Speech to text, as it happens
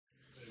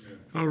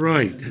All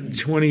right,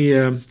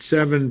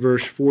 27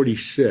 verse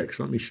 46.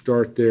 Let me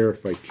start there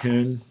if I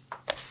can,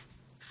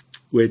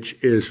 which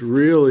is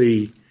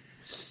really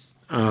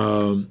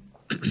kind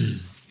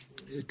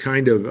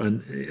of,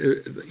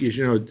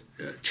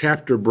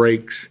 chapter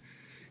breaks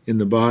in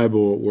the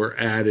Bible were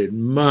added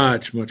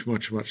much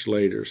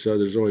later. So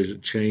there's always a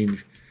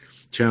challenge.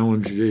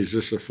 Is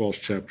this a false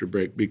chapter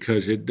break?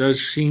 Because it does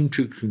seem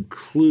to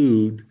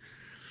conclude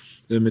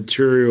the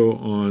material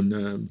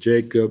on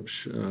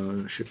Jacob's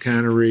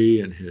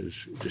chicanery and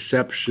his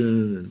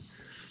deception and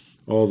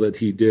all that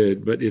he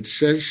did. But it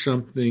says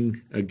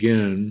something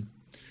again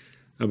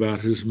about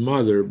his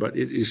mother, but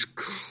it is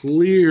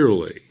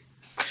clearly,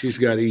 she's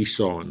got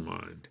Esau in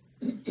mind.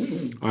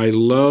 I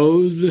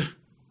loathe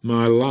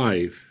my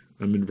life.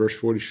 I'm in verse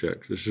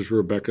 46. This is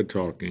Rebekah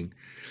talking.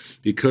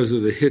 Because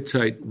of the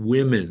Hittite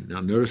women.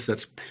 Now notice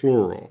that's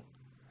plural.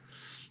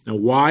 Now,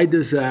 why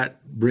does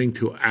that bring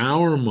to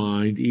our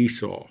mind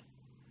Esau?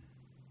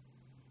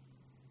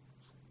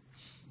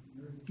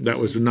 That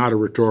was not a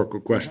rhetorical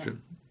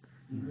question.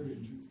 Do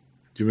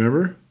you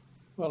remember?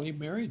 Well, he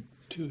married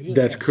two Hittites.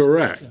 That's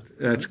correct.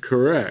 That's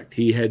correct.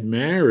 Esau had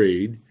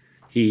married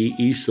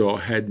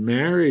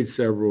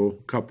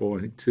couple, I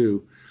think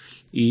two,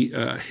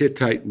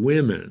 Hittite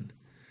women.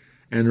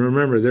 And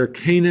remember, they're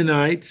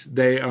Canaanites.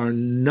 They are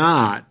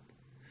not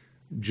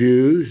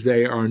Jews.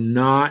 They are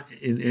not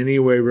in any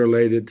way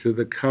related to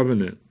the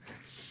covenant.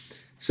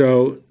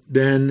 So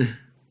then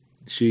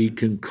she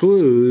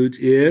concludes,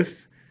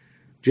 if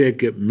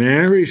Jacob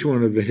marries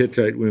one of the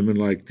Hittite women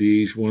like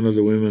these, one of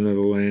the women of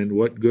the land,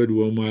 what good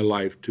will my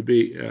life to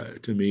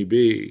me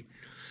be?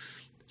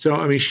 So,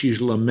 I mean,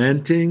 she's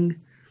lamenting,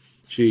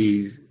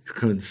 she's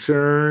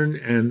concerned,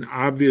 and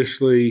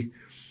obviously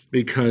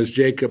because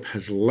Jacob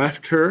has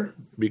left her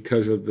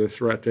because of the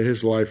threat to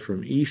his life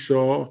from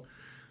Esau,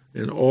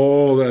 and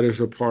all that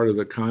is a part of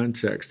the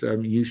context. I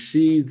mean, you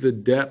see the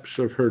depths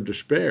of her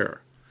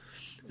despair.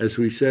 As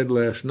we said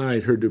last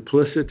night, her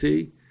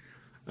duplicity,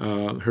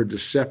 her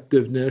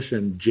deceptiveness,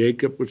 and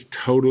Jacob was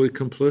totally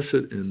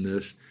complicit in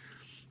this.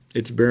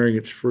 It's bearing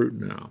its fruit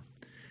now.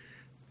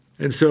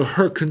 And so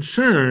her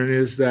concern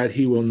is that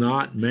he will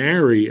not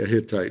marry a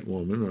Hittite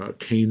woman or a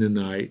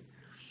Canaanite.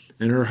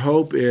 And her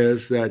hope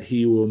is that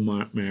he will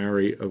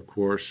marry, of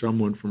course,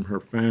 someone from her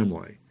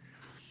family.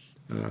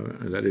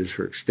 That is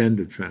her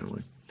extended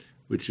family,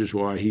 which is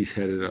why he's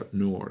headed up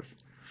north.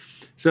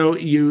 So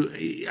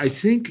I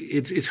think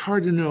it's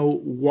hard to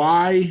know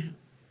why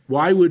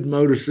would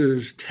Moses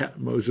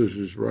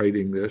is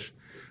writing this.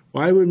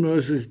 Why would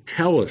Moses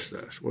tell us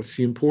this? What's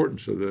the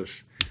importance of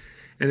this?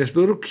 And it's a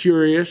little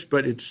curious,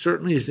 but it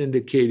certainly is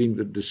indicating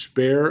the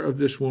despair of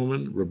this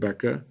woman,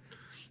 Rebekah,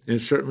 and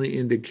it's certainly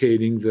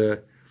indicating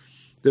the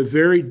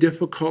very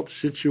difficult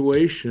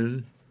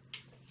situation,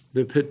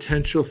 the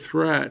potential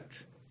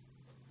threat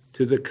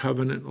to the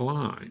covenant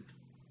line.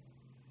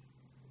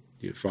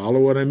 You follow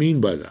what I mean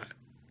by that?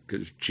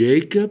 Because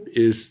Jacob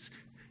is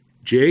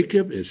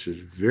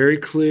very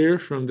clear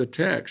from the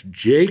text.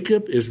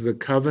 Jacob is the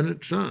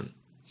covenant son.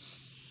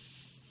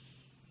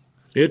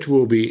 It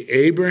will be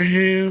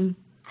Abraham,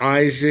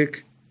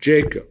 Isaac,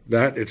 Jacob.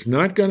 That it's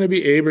not going to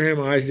be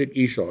Abraham, Isaac,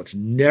 Esau. It's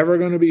never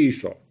going to be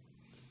Esau.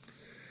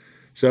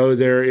 So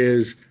there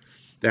is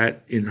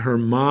that in her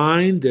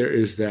mind, there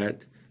is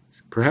that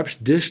perhaps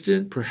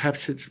distant,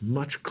 perhaps it's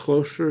much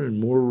closer and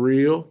more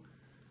real.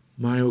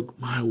 My,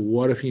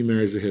 what if he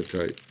marries a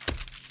Hittite?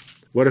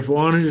 What if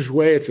on his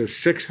way, it's a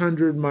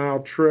 600-mile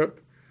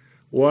trip?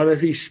 What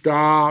if he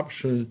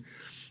stops and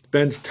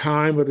spends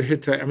time with a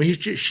Hittite? I mean,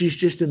 she's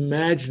just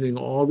imagining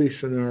all these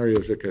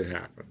scenarios that could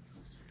happen.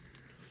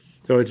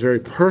 So it's very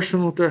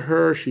personal to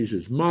her. She's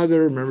his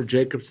mother. Remember,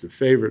 Jacob's the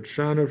favorite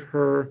son of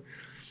her.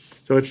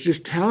 So it's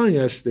just telling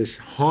us this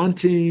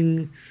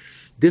haunting,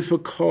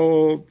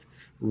 difficult,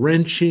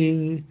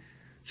 wrenching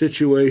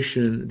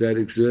situation that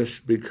exists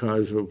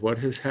because of what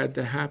has had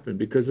to happen.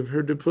 Because of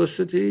her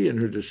duplicity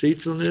and her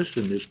deceitfulness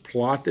and this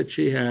plot that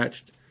she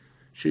hatched,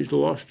 she's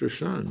lost her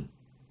son.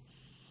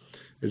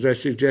 As I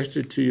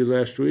suggested to you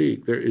last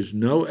week, there is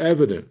no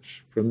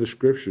evidence from the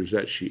scriptures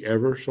that she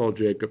ever saw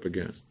Jacob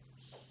again.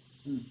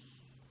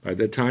 By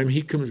the time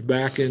he comes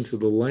back into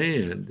the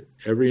land,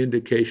 every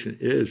indication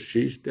is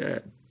she's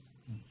dead.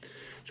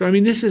 So, I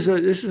mean, this is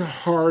a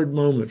hard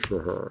moment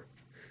for her.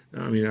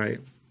 I mean,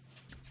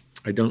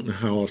 I don't know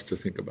how else to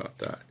think about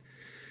that.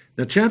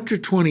 Now, chapter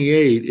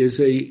 28 is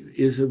a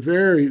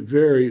very,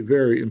 very,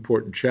 very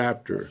important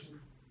chapter.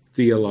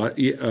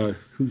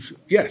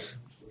 Yes.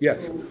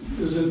 So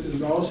is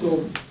it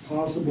also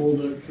possible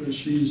that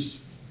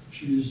she's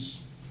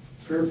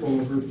fearful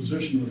of her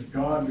position with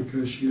God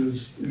because she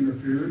has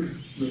interfered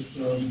with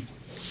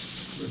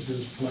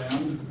his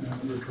plan,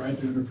 or tried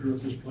to interfere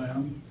with his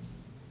plan?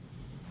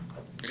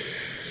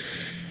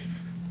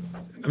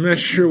 I'm not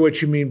sure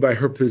what you mean by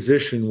her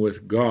position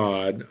with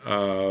God.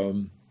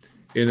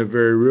 In a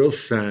very real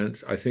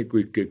sense, I think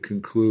we could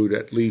conclude,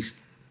 at least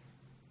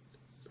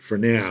for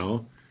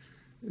now,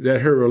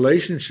 that her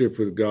relationship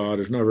with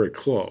God is not very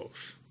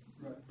close.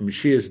 Right. I mean,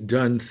 she has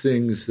done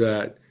things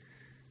that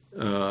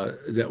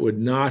that would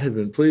not have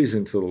been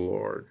pleasing to the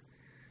Lord.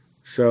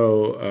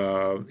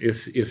 So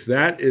if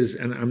that is,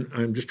 and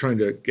I'm just trying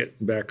to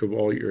get back of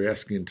all you're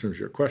asking in terms of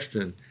your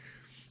question,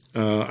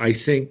 I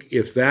think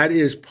if that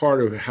is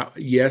part of how,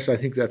 yes, I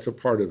think that's a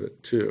part of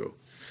it too.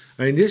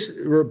 I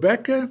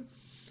mean,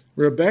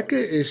 Rebecca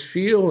is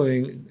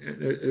feeling,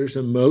 there's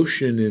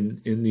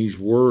emotion in these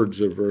words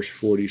of verse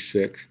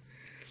 46.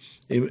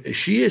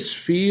 She is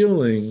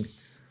feeling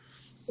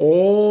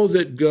all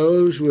that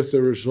goes with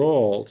the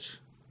results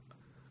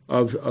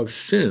of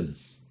sin.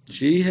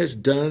 She has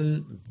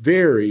done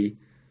very,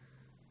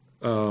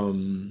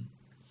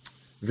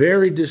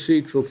 very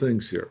deceitful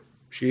things here.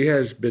 She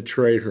has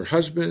betrayed her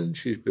husband.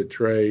 She's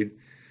betrayed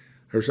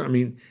her son. I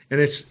mean,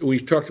 and we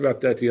talked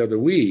about that the other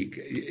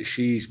week.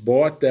 She's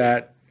bought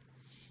that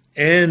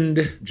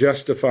end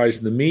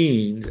justifies the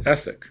means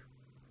ethic.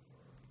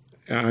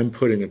 I'm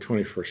putting a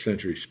 21st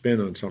century spin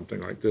on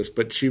something like this,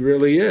 but she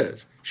really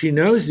is. She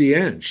knows the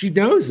end. She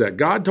knows that.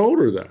 God told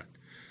her that.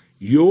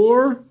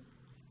 Your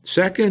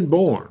second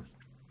born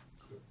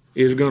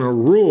is going to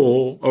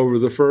rule over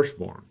the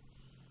firstborn.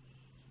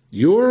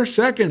 Your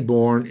second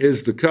born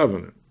is the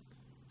covenant.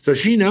 So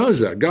she knows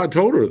that. God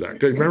told her that.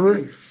 Because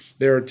remember,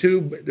 there are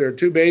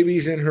two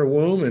babies in her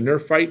womb, and they're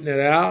fighting it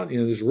out.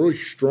 You know, there's really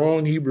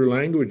strong Hebrew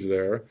language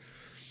there.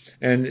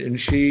 And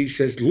she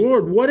says,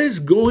 Lord, what is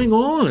going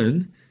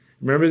on?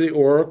 Remember the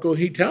oracle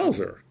he tells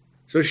her.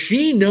 So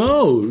she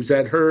knows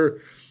that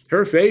her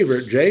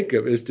favorite,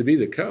 Jacob, is to be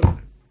the covenant.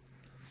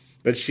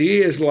 But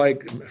she is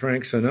like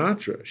Frank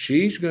Sinatra.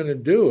 She's going to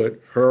do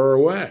it her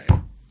way.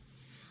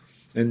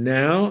 And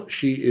now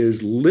she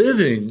is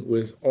living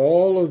with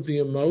all of the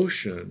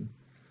emotion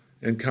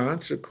and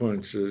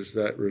consequences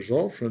that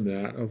result from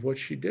that of what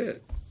she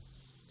did.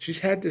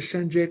 She's had to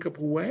send Jacob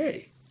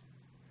away.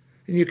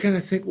 And you kind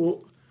of think,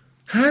 well,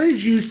 how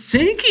did you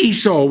think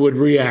Esau would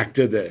react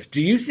to this?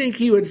 Do you think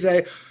he would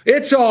say,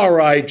 it's all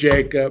right,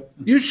 Jacob.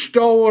 You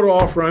stole it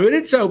all from it.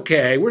 It's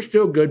okay. We're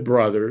still good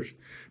brothers.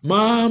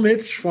 Mom,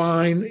 it's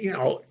fine. You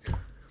know,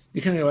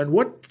 you kind of go, and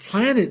what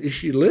planet is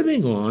she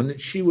living on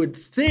that she would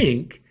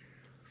think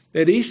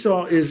that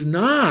Esau is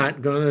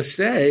not going to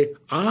say,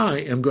 I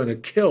am going to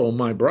kill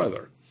my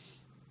brother.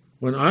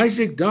 When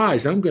Isaac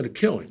dies, I'm going to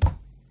kill him.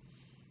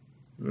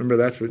 Remember,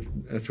 that's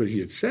what he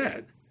had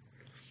said.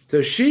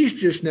 So she's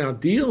just now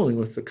dealing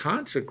with the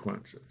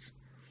consequences.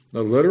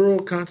 The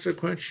literal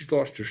consequence, she's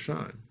lost her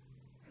son.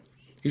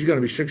 He's going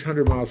to be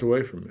 600 miles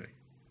away from me.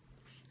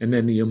 And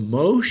then the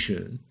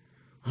emotion,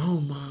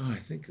 oh my, I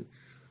think,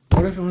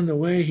 what if on the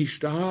way he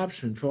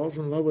stops and falls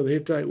in love with a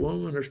Hittite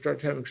woman or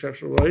starts having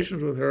sexual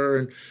relations with her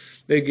and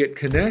they get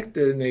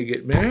connected and they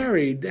get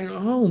married? Then,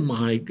 oh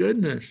my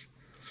goodness.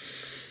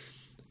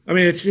 I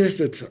mean,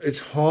 it's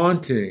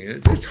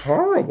haunting. It's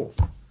horrible.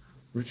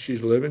 But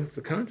she's living with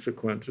the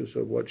consequences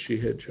of what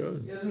she had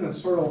chosen. Isn't it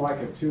sort of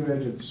like a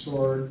two-edged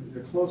sword?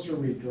 The closer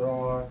we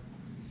draw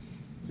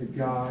to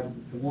God,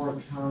 the more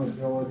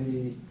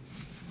accountability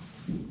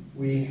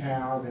we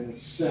have in a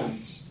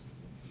sense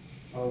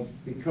of,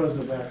 because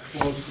of that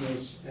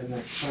closeness and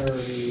that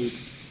clarity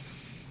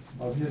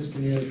of his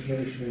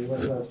communication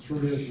with us through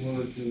his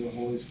word, through the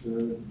Holy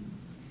Spirit,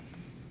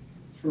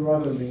 through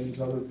other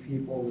means, other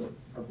people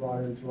that are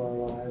brought into our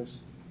lives,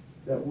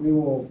 that we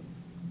will,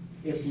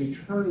 if we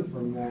turn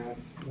from that,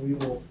 we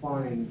will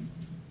find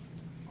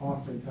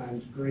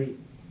oftentimes great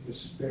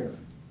despair.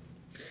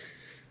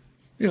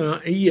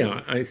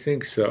 Yeah, I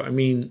think so. I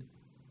mean,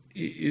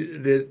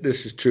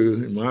 this is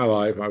true in my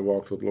life. I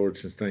walked with the Lord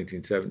since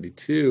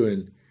 1972,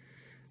 and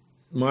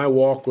my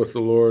walk with the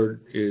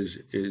Lord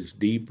is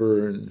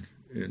deeper and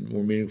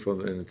more meaningful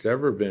than it's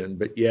ever been.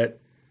 But yet,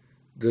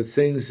 the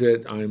things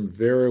that I'm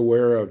very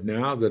aware of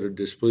now that are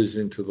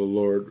displeasing to the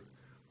Lord,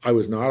 I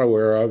was not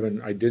aware of,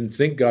 and I didn't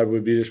think God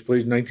would be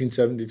displeased in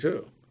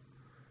 1972.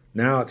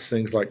 Now it's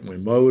things like my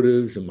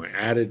motives and my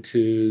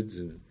attitudes,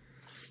 and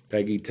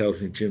Peggy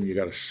tells me, Jim, you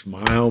got to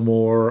smile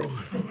more.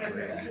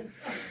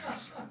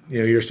 You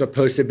know, you're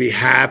supposed to be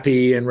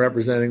happy and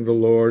representing the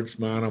Lord,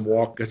 smile. I'm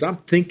walking because I'm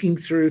thinking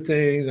through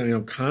things. I mean,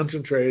 I'm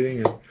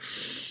concentrating, and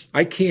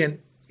I can't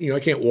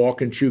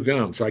walk and chew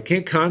gum, so I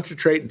can't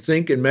concentrate and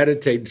think and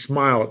meditate and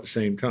smile at the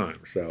same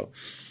time. So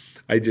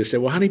I just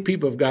said, well, honey,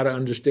 people have got to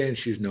understand.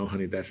 She's, no,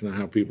 honey, that's not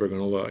how people are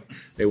going to look.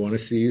 They want to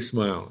see you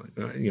smiling.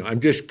 I'm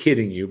just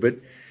kidding you, but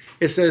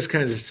it's those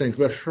kinds of things.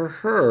 But for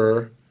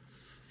her,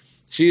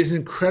 she is an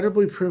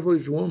incredibly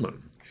privileged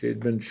woman. She had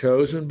been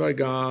chosen by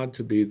God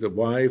to be the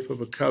wife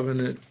of a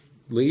covenant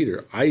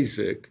leader,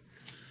 Isaac.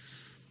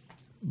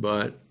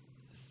 But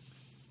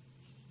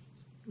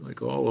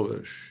like all of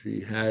us,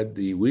 she had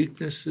the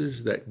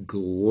weaknesses that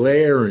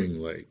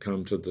glaringly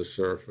come to the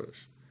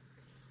surface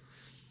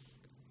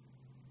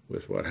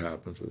with what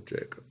happens with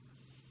Jacob.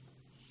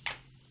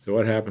 So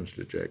what happens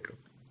to Jacob?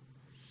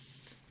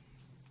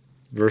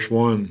 Verse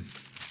 1,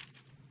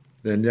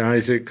 then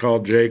Isaac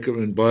called Jacob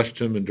and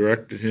blessed him and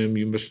directed him,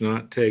 you must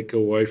not take a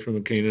wife from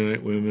a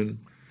Canaanite woman.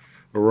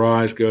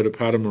 Arise, go to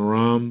Paddan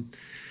Aram.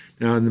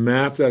 Now, in the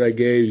map that I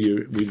gave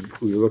you, we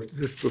looked at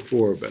this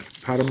before, but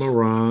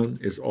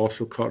Padamaran is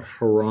also called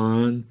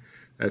Haran.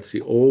 That's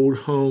the old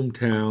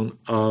hometown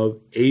of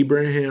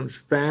Abraham's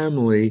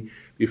family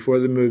before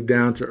they moved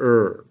down to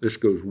Ur. This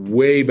goes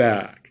way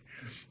back.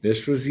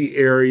 This was the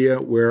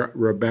area where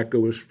Rebekah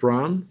was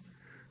from,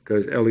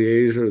 because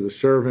Eliezer, the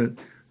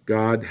servant,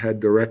 God had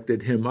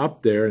directed him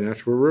up there, and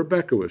that's where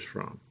Rebekah was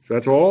from. So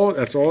that's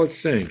all it's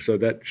saying. So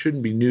that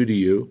shouldn't be new to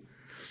you.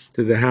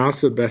 To the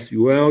house of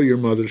Bethuel, your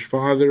mother's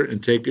father,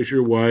 and take as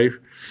your wife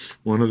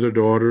one of the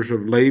daughters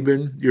of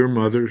Laban, your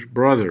mother's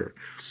brother.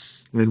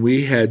 And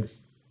we had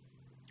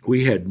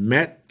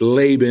met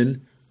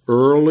Laban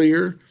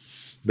earlier,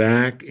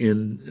 back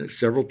in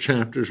several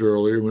chapters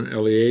earlier, when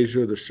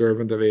Eliezer, the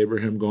servant of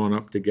Abraham, gone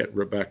up to get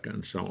Rebekah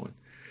and so on.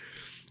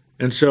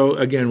 And so,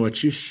 again,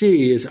 what you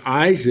see is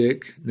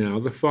Isaac, now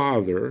the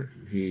father,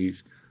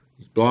 he's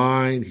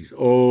blind, he's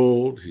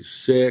old, he's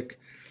sick.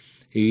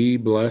 He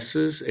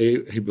blesses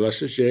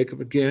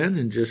Jacob again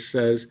and just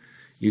says,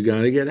 you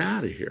got to get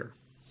out of here.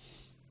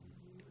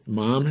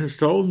 Mom has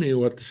told me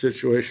what the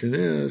situation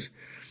is,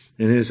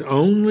 and his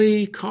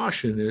only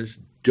caution is,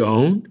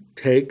 don't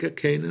take a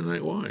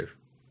Canaanite wife.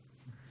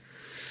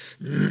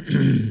 I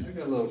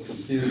got a little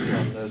confused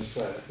on this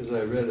as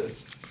I read it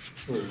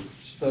for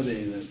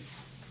studying it,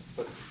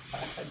 but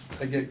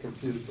I get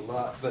confused a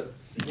lot. But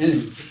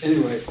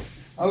anyway,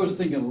 I was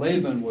thinking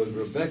Laban was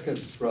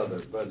Rebekah's brother,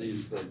 but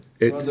he's the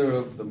brother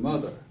of the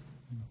mother.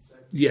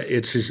 Yeah,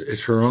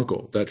 it's her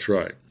uncle. That's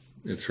right.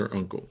 It's her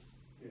uncle.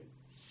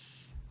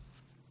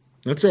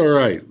 That's all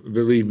right.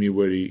 Believe me,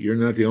 Woody, you're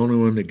not the only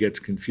one that gets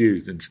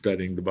confused in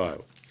studying the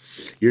Bible.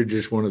 You're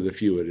just one of the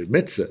few that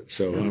admits it,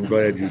 so I'm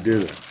glad you do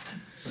that.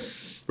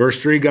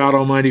 Verse 3, God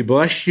Almighty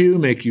bless you,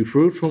 make you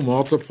fruitful,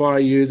 multiply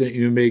you, that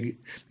you may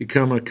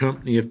become a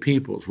company of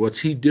peoples. What's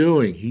he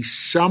doing? He's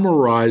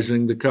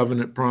summarizing the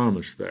covenant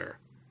promise there.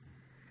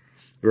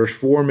 Verse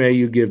 4, may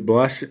you give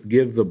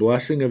the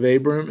blessing of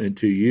Abram, and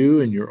to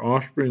you and your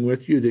offspring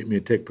with you, that you may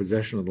take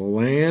possession of the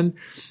land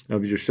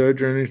of your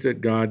sojournings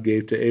that God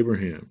gave to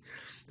Abraham.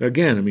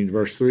 Again,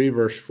 verse 3,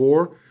 verse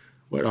 4,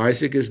 what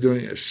Isaac is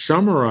doing is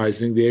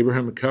summarizing the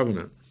Abrahamic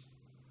covenant.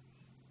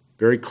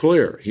 Very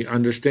clear. He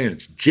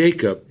understands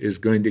Jacob is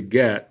going to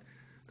get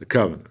the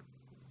covenant,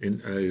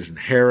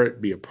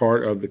 inherit, be a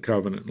part of the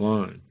covenant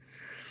line.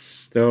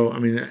 So,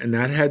 and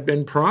that had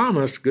been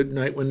promised good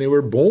night when they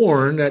were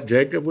born, that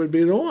Jacob would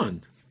be the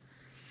one.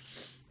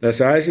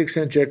 Thus Isaac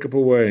sent Jacob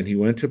away, and he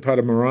went to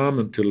Padamaram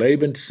and to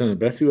Laban, son of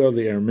Bethuel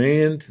the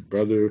Aramean,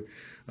 brother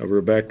of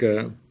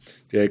Rebekah,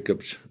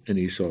 Jacob's and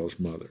Esau's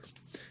mother.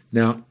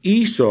 Now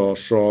Esau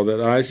saw that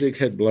Isaac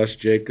had blessed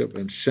Jacob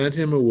and sent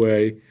him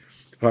away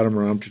to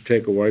Padamaram to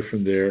take a wife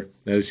from there.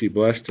 As he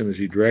blessed him, as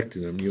he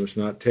directed him, you must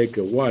not take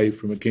a wife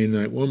from a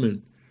Canaanite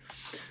woman.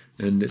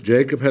 And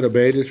Jacob had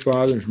obeyed his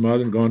father and his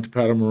mother and gone to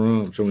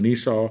Padamaram. So when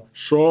Esau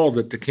saw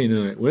that the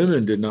Canaanite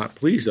women did not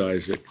please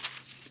Isaac,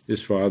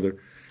 his father,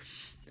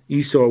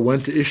 Esau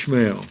went to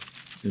Ishmael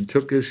and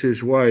took as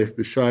his wife,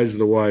 besides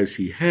the wives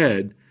he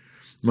had,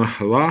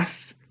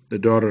 Mahalath, the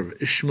daughter of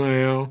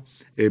Ishmael,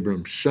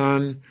 Abram's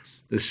son,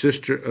 the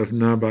sister of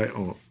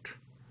Nebaioth.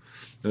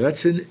 Now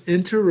that's an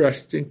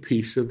interesting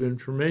piece of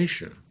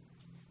information.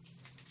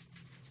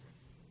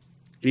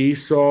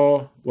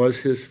 Esau was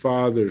his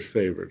father's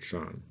favorite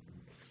son.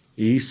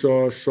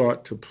 Esau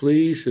sought to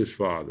please his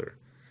father.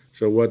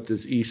 So what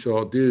does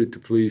Esau do to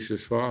please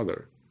his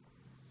father?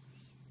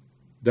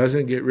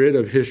 Doesn't get rid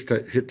of his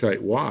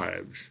Hittite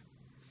wives,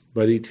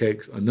 but he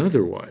takes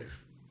another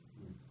wife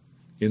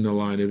in the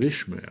line of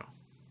Ishmael.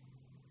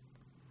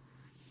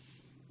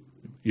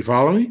 You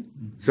follow me?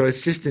 So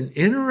it's just an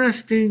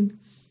interesting,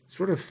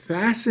 sort of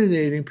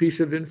fascinating piece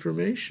of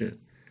information.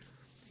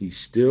 He's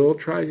still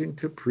trying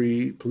to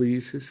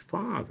please his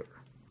father.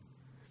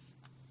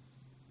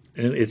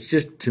 And it's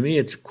just, to me,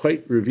 it's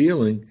quite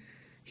revealing.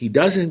 He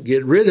doesn't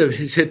get rid of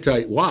his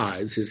Hittite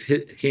wives, his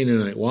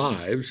Canaanite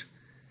wives,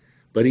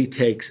 but he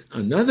takes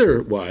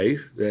another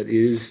wife that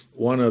is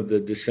one of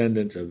the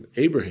descendants of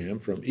Abraham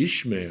from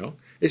Ishmael.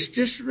 It's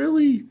just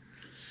really...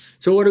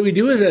 So what do we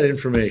do with that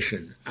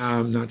information?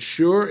 I'm not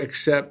sure,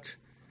 except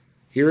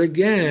here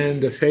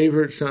again, the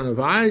favorite son of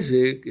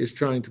Isaac is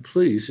trying to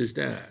please his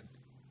dad.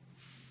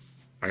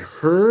 I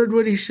heard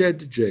what he said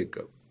to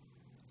Jacob.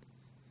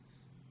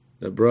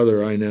 The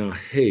brother I now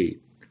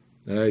hate.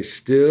 I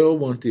still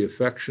want the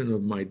affection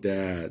of my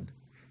dad.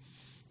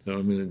 So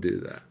I'm going to do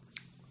that.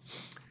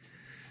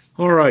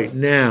 All right,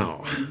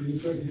 now. He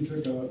took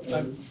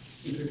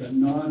a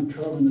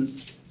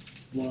non-covenant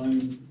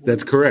line.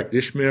 That's correct.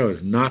 Ishmael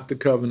is not the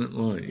covenant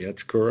line.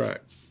 That's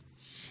correct.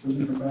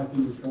 Doesn't come back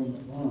into the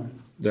covenant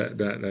line.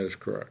 That is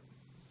correct.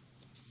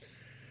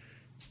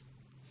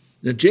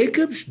 Now,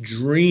 Jacob's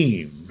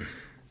dream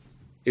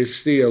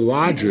is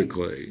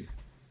theologically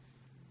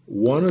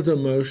one of the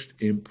most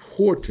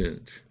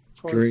important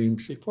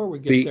dreams. Before we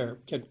get there,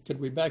 can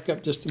we back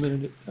up just a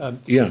minute?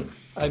 Yeah.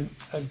 I'm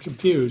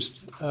confused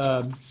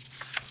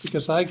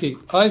because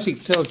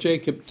Isaac tells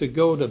Jacob to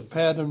go to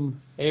Paddan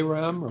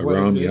Aram, or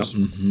whatever it is,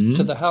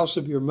 to the house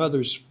of your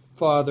mother's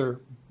father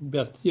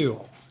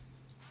Bethuel,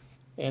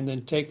 and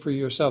then take for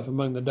yourself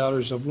among the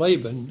daughters of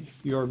Laban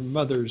your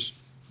mother's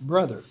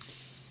brother.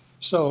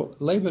 So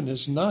Laban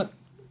is not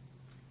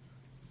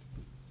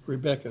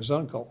Rebekah's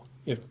uncle,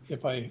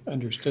 if I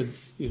understood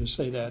you to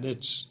say that.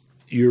 It's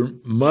Your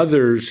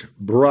mother's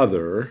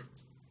brother,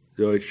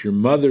 so it's your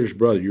mother's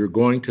brother. You're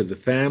going to the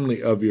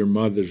family of your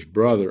mother's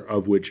brother,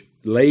 of which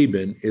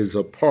Laban is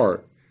a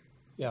part.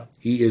 yeah.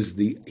 He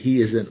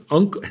is an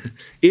uncle.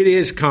 It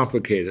is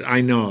complicated,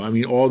 I know. I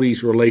mean, all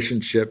these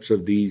relationships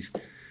of these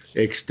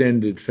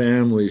extended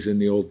families in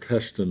the Old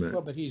Testament.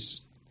 Well, but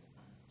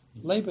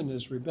Laban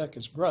is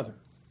Rebekah's brother.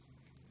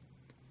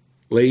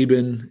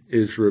 Laban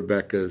is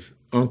Rebekah's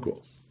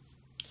uncle.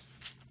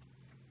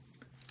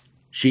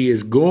 She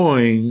is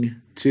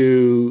going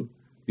to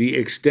the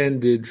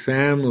extended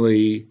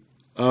family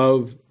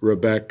of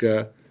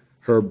Rebekah,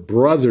 her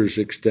brother's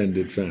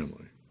extended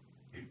family,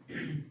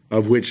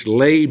 of which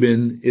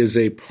Laban is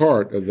a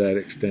part of that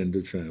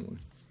extended family,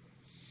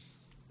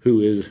 who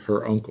is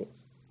her uncle.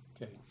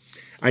 Okay.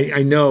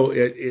 I know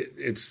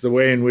it's the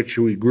way in which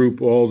we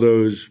group all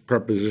those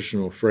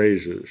prepositional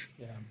phrases.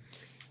 Yeah.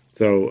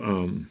 So,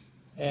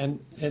 And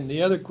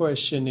the other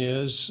question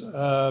is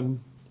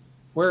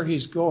where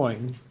he's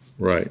going.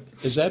 right.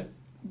 Is that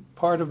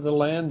part of the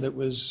land that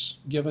was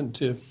given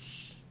to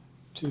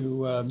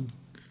To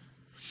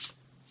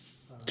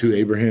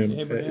Abraham,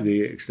 Abraham?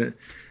 the extent.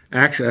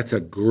 Actually, that's a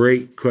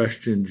great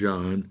question,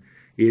 John.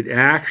 It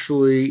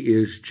actually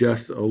is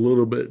just a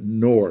little bit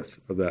north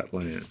of that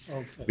land.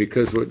 Okay.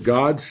 Because what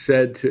God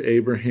said to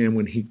Abraham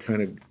when he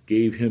kind of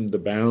gave him the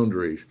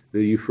boundaries,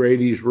 the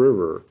Euphrates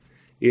River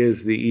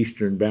is the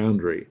eastern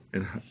boundary,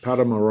 and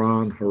Padam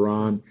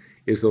Haran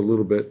is a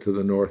little bit to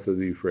the north of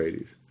the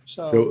Euphrates.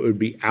 So it would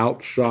be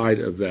outside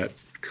of that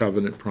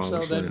covenant So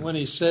promised then land. when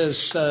he says,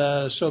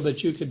 so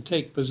that you can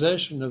take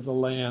possession of the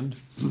land,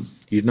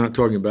 He's not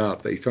talking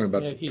about that. He's talking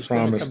about the he's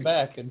going to promise. come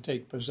back and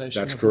take possession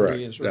That's of where correct.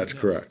 he is right That's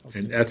now. correct. Okay.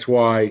 And that's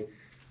why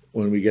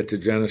when we get to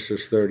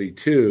Genesis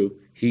 32,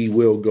 he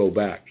will go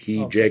back.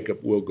 Okay. Jacob,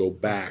 will go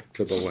back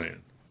to the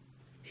land.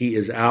 He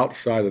is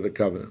outside of the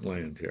covenant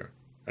land here.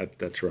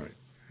 That's right.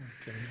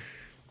 Okay.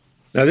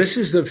 Now, this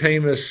is the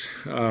famous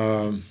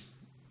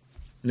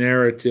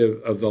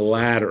narrative of the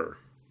ladder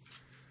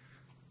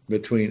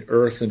between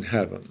earth and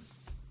heaven.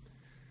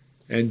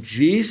 And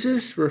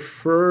Jesus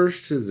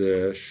refers to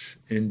this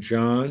in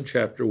John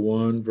chapter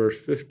 1, verse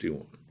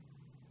 51.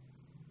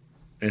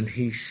 And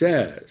he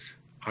says,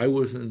 I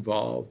was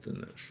involved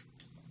in this.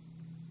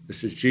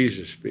 This is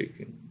Jesus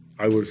speaking.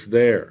 I was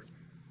there.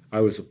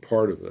 I was a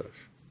part of this.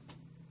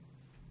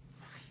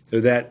 So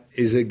that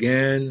is,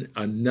 again,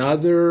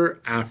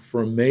 another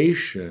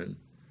affirmation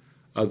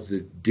of the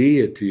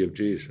deity of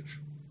Jesus.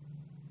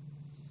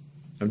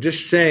 I'm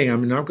just saying,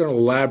 I'm not going to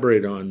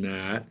elaborate on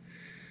that,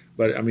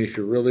 but I mean, if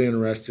you're really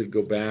interested,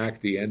 go back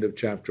the end of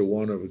chapter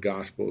 1 of the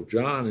Gospel of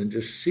John and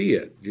just see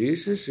it.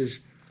 Jesus is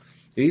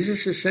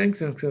saying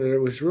something that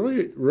was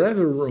really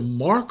rather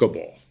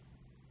remarkable,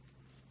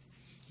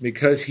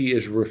 because he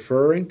is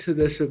referring to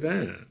this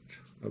event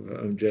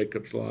of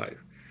Jacob's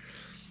life.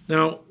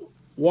 Now,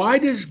 why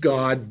does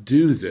God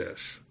do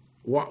this?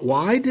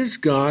 Why does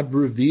God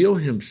reveal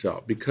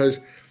himself?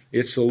 Because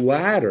it's a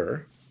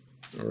ladder,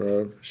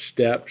 or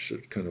steps,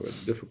 it's kind of a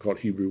difficult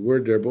Hebrew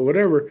word there, but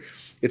whatever,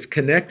 it's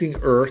connecting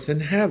earth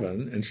and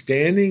heaven, and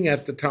standing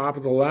at the top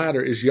of the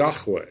ladder is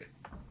Yahweh.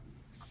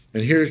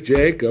 And here's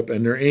Jacob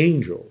and their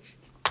angels.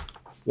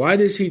 Why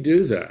does he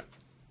do that?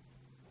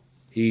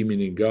 He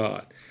meaning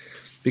God.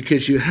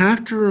 Because you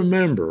have to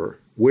remember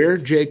where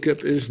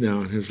Jacob is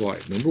now in his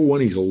life. Number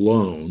one, he's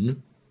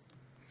alone.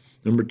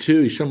 Number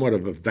two, he's somewhat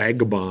of a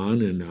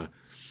vagabond and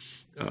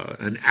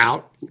an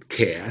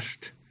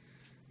outcast.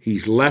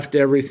 He's left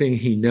everything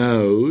he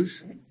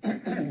knows.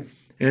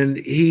 And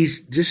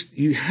he's just,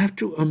 you have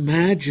to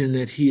imagine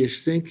that he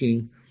is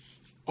thinking,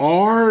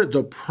 are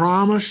the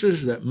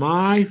promises that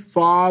my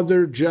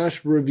father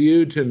just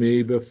reviewed to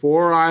me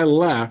before I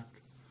left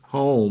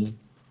home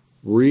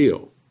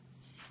real?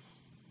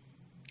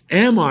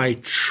 Am I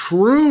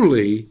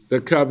truly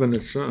the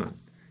covenant son?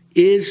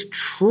 Is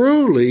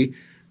truly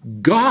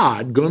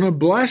God going to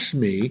bless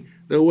me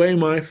the way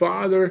my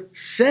father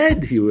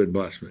said he would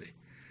bless me?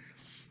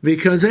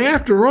 Because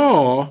after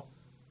all,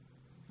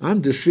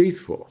 I'm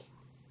deceitful.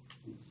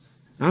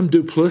 I'm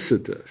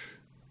duplicitous.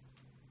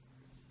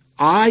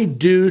 I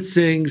do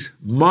things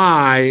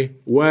my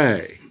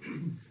way.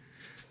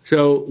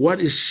 So what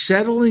is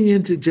settling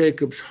into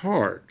Jacob's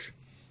heart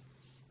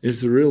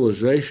is the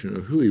realization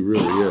of who he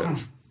really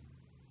is.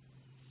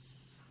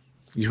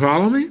 You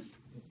follow me?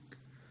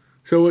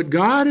 So what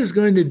God is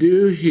going to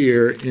do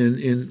here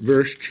in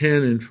verse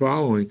 10 and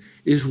following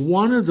is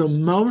one of the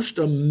most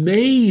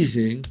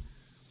amazing,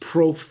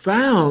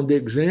 profound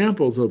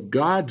examples of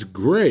God's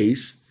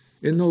grace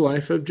in the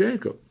life of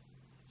Jacob.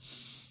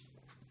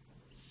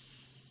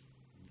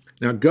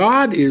 Now,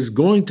 God is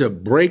going to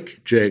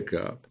break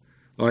Jacob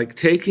like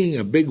taking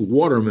a big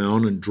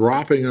watermelon and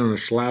dropping it on a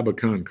slab of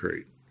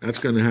concrete. That's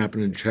going to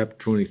happen in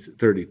chapter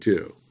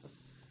 32.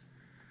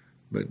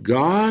 But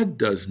God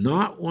does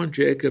not want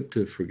Jacob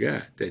to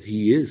forget that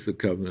he is the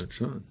covenant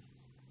son,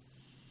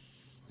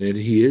 that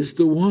he is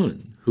the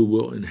one who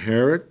will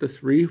inherit the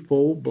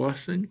threefold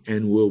blessing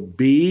and will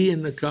be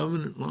in the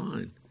covenant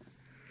line.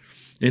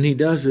 And he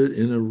does it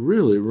in a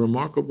really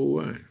remarkable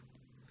way.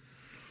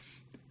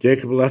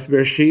 Jacob left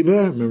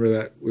Beersheba. Remember,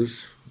 that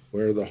was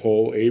where the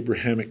whole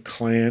Abrahamic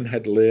clan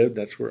had lived.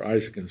 That's where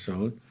Isaac and so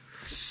on.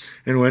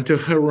 And went to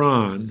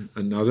Haran,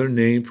 another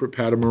name for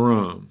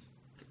Padanaram.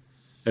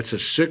 That's a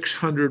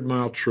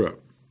 600-mile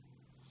trip.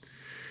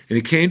 And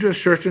he came to a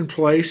certain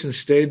place and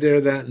stayed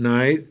there that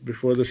night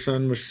before the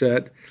sun was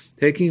set.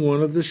 Taking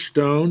one of the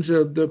stones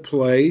of the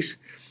place,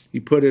 he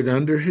put it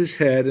under his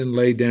head and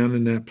lay down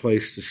in that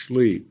place to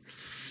sleep.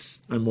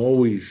 I'm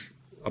always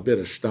a bit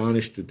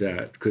astonished at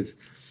that, because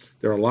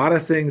there are a lot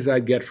of things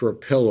I'd get for a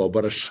pillow,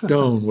 but a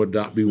stone would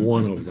not be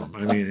one of them.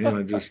 I mean,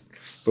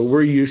 but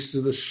we're used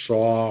to the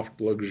soft,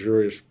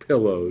 luxurious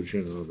pillows,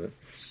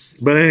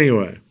 But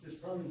anyway. It's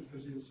probably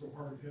because he was so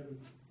hard-headed.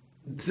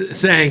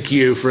 Thank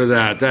you for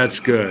that. That's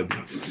good.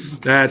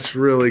 That's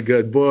really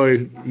good.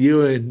 Boy,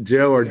 you and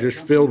Joe are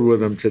just filled with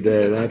them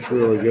today. That's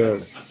really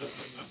good.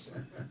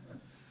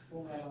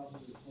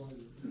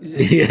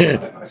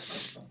 Yeah.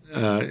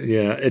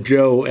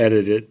 Joe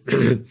edited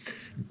it.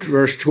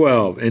 Verse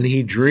 12, and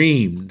he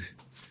dreamed,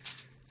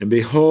 and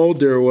behold,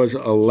 there was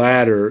a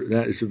ladder.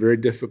 That is a very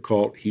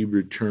difficult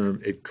Hebrew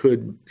term. It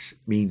could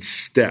mean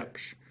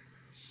steps.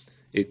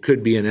 It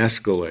could be an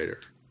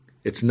escalator.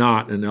 It's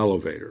not an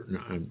elevator.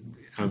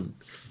 No,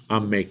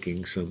 I'm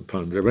making some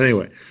puns there, but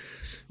anyway.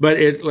 But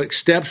it like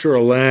steps or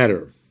a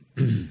ladder.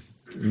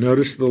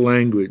 Notice the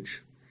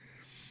language.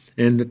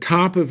 And the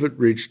top of it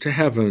reached to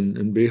heaven,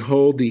 and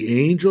behold, the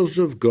angels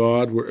of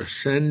God were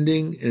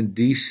ascending and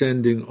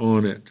descending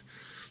on it.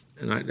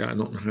 And I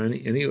don't know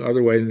any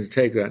other way than to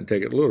take that and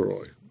take it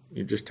literally.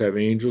 You just have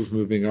angels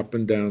moving up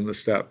and down the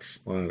steps,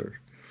 ladders.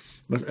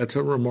 That's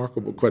a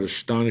remarkable, quite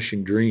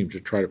astonishing dream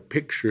to try to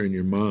picture in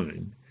your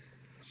mind.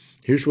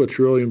 Here's what's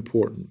really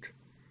important.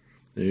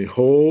 And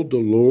behold, the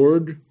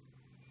Lord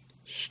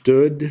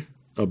stood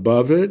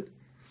above it.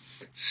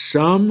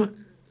 Some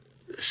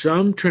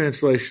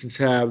translations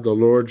have the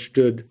Lord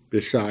stood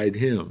beside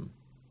him.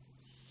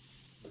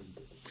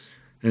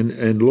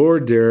 And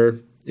Lord there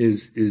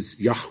is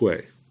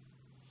Yahweh.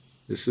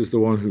 This is the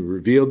one who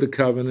revealed the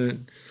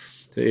covenant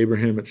to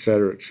Abraham,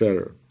 etc.,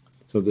 etc.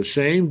 So the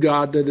same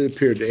God that had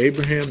appeared to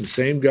Abraham, the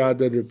same God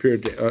that had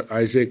appeared to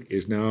Isaac,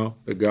 is now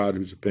the God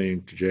who's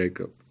appearing to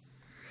Jacob.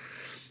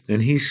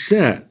 And he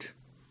said,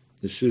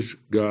 this is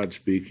God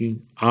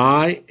speaking,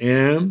 I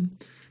am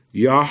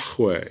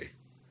Yahweh,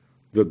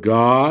 the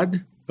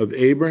God of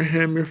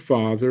Abraham your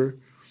father,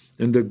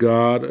 and the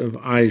God of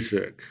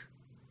Isaac.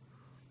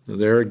 Now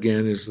there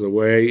again is the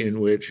way in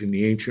which in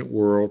the ancient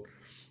world,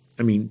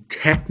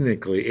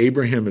 technically,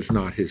 Abraham is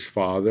not his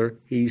father,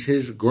 he's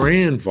his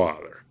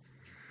grandfather.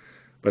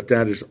 But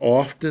that is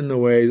often the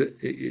way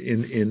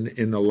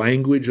in the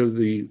language of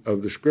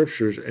the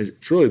scriptures.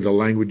 It's really the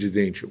language of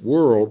the ancient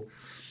world.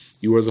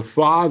 You are the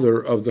father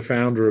of the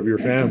founder of your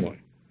family.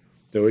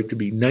 So it could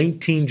be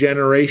 19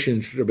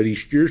 generations, but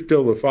you're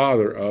still the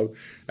father of.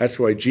 That's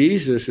why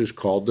Jesus is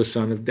called the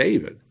son of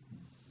David.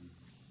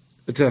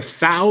 It's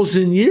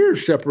 1,000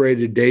 years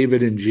separated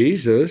David and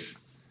Jesus,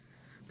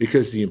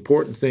 because the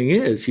important thing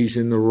is he's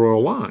in the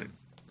royal line.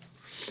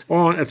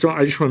 Well, so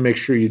I just want to make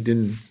sure you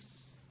didn't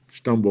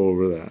stumble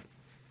over that.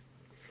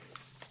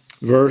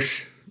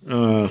 Verse,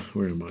 where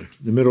am I?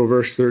 The middle of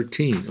verse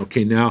 13.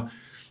 Okay, now,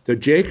 the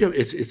Jacob,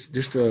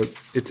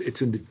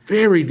 it's a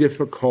very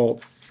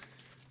difficult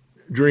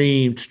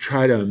dream to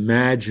try to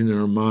imagine in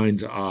our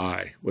mind's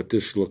eye what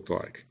this looked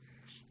like.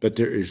 But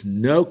there is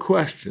no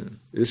question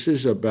this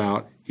is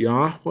about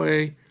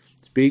Yahweh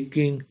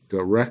speaking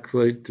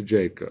directly to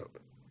Jacob.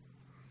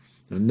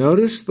 Now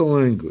notice the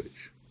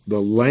language.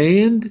 The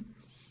land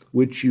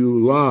which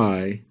you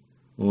lie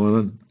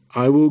on,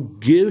 I will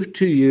give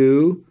to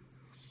you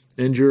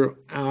and your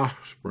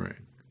offspring.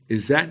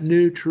 Is that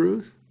new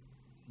truth?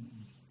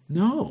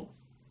 No.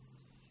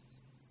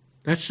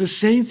 That's the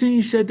same thing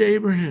he said to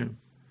Abraham.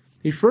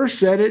 He first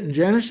said it in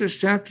Genesis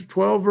chapter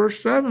 12,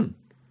 verse 7.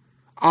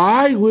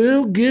 I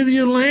will give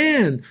you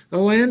land, the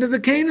land of the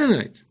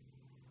Canaanites.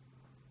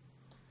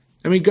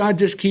 God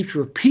just keeps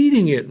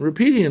repeating it and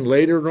repeating it.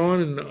 Later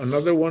on in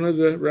another one of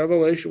the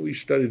Revelations, we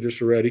studied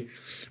this already,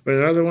 but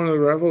another one of the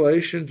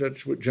Revelations,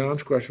 that's what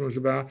John's question was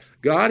about,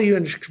 God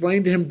even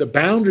explained to him the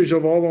boundaries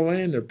of all the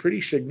land. They're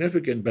pretty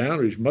significant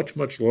boundaries, much,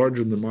 much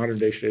larger than the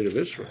modern-day state of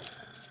Israel.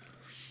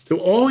 So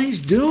all he's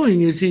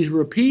doing is he's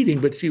repeating,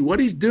 but see, what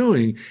he's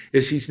doing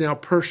is he's now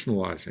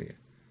personalizing it.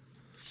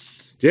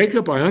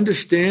 Jacob, I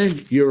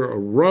understand you're a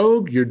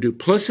rogue, you're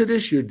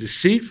duplicitous, you're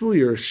deceitful,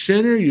 you're a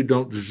sinner, you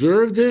don't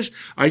deserve this.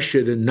 I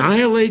should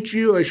annihilate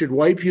you, I should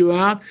wipe you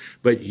out.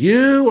 But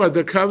you are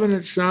the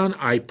covenant son.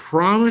 I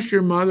promised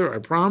your mother, I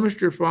promised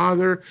your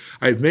father,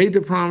 I've made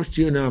the promise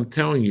to you, now I'm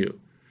telling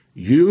you,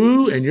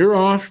 you and your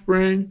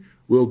offspring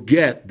will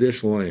get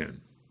this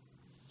land.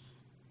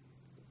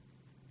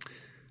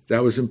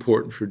 That was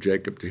important for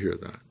Jacob to hear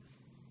that.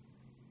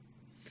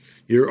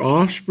 Your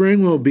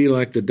offspring will be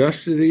like the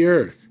dust of the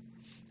earth,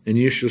 and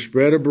you shall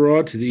spread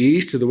abroad to the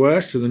east, to the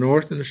west, to the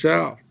north, and the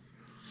south.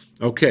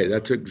 Okay,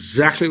 that's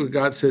exactly what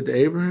God said to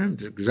Abraham.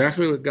 It's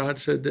exactly what God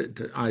said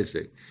to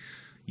Isaac.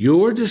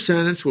 Your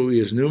descendants will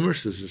be as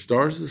numerous as the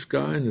stars of the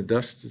sky and the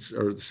dust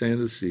or the sand of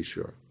the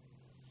seashore.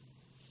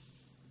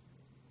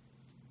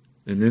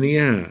 And then he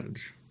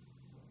adds,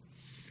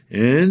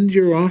 and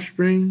your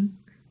offspring,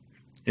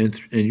 and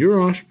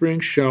your offspring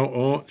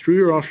through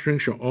your offspring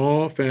shall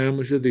all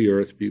families of the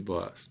earth be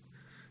blessed.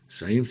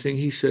 Same thing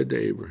he said to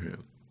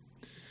Abraham.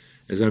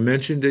 As I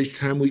mentioned, each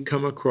time we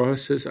come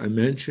across this, I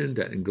mentioned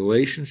that in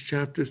Galatians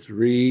chapter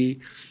 3,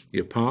 the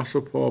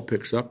Apostle Paul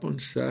picks up on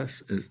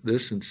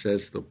this and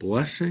says the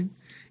blessing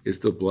is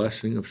the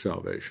blessing of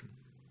salvation,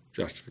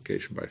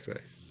 justification by faith.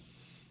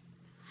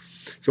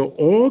 So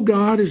all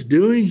God is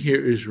doing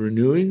here is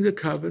renewing the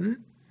covenant,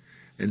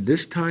 and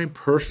this time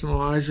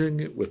personalizing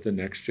it with the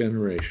next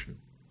generation,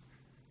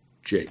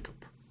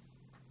 Jacob.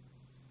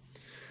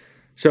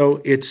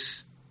 So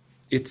it's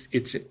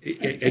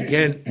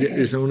again,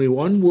 there's only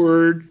one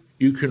word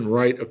you can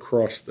write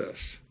across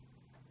this: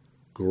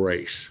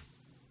 grace.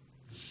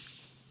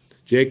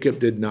 Jacob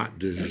did not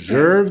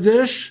deserve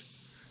this.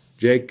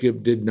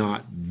 Jacob did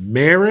not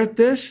merit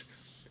this.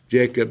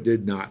 Jacob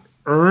did not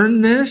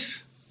earn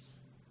this.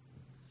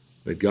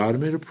 But God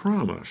made a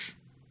promise.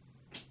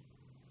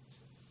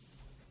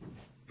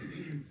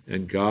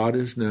 And God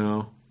is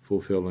now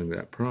fulfilling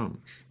that promise.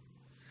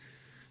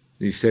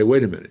 And you say,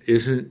 wait a minute,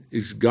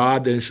 is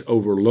God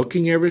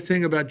overlooking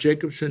everything about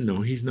Jacob's sin?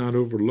 No, he's not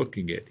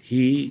overlooking it.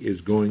 He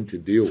is going to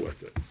deal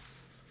with it.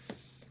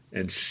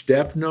 And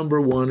step number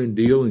one in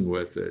dealing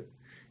with it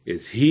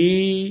is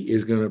he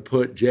is going to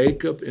put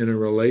Jacob in a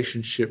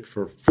relationship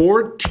for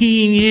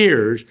 14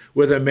 years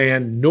with a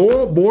man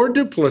more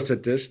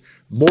duplicitous,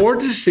 more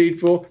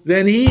deceitful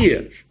than he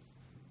is.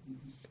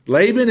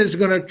 Laban is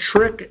going to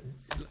trick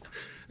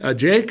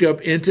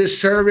Jacob into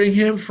serving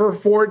him for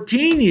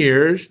 14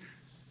 years.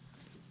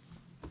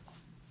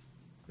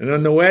 And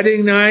on the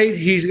wedding night,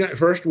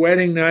 first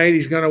wedding night,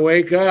 he's going to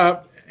wake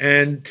up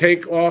and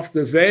take off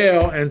the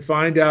veil and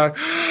find out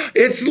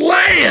it's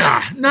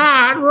Leah,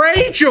 not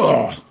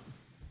Rachel.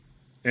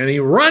 And he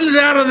runs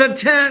out of the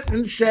tent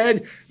and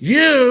said,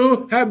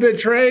 you have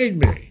betrayed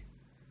me.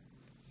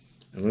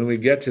 And when we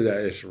get to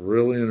that, it's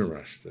really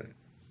interesting.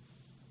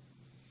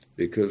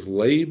 Because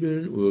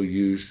Laban will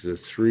use the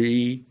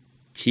three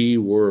key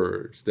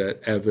words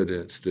that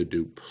evidence the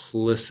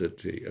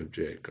duplicity of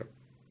Jacob.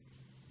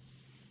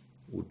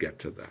 We'll get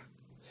to that.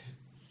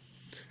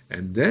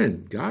 And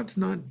then God's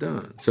not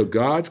done. So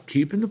God's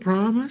keeping the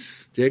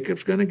promise.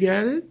 Jacob's going to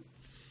get it.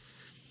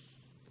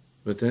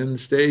 But then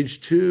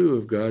stage 2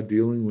 of God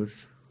dealing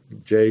with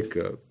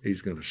Jacob,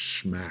 he's going to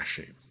smash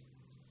him.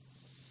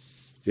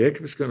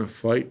 Jacob's going to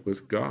fight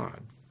with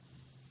God.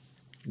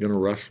 He's going to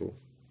wrestle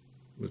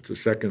with the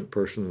second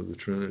person of the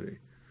Trinity.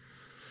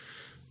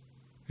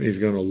 And he's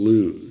going to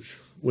lose.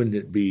 Wouldn't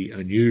it be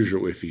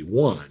unusual if he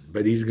won?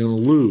 But he's going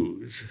to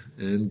lose,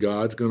 and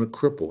God's going to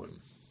cripple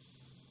him.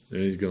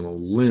 And he's going to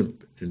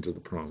limp into the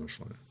promised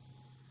land.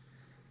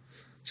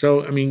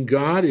 So,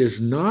 God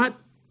is not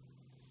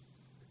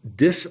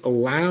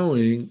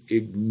disallowing,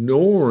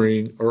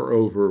 ignoring, or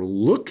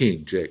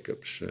overlooking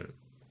Jacob's sin.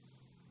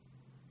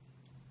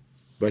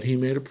 But he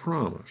made a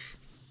promise.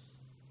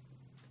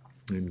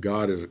 And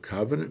God is a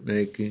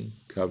covenant-making,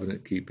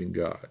 covenant-keeping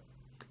God.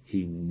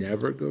 He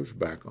never goes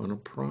back on a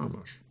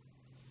promise.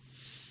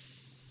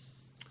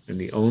 And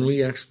the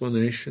only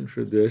explanation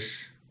for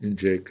this in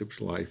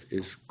Jacob's life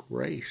is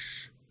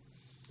grace.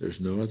 There's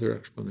no other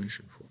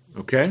explanation for it.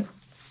 Okay?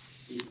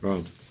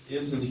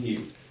 Isn't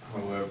he,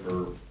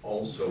 however,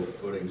 also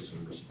putting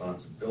some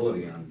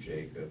responsibility on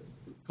Jacob?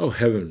 Oh,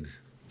 heavens.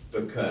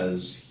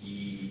 Because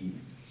he,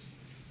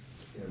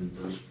 in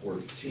verse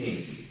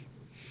 14,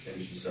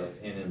 finishes up,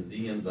 and in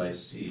thee and thy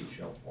seed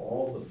shall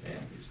all the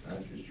families,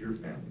 not just your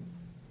family,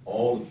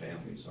 all the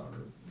families on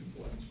earth be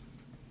blessed.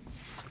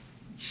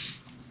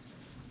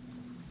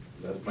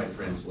 That's my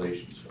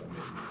translation, so I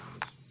made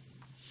this.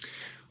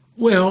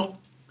 Well,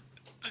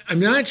 I'm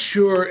not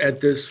sure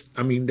at this,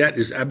 that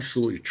is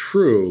absolutely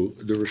true.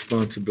 The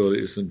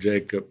responsibility is on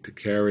Jacob to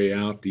carry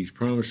out these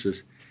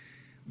promises.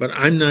 But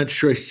I'm not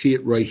sure I see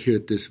it right here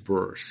at this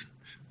verse.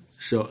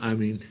 So,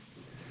 That's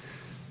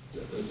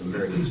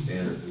American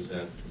Standard. Is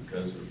that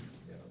because of...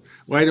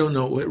 Well, I don't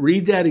know.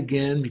 Read that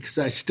again, because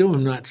I still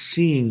am not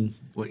seeing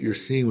what you're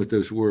seeing with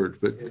those words.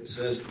 But it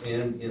says,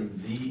 and in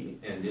thee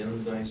and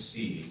in thy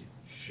seed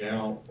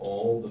shall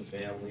all the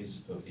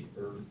families of the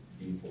earth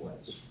be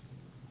blessed.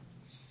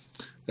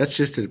 That's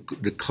just a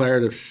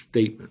declarative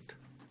statement.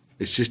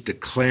 It's just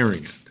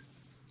declaring it.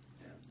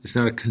 It's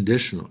not a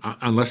conditional,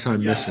 unless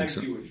I'm missing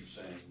something. I see what you're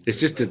saying.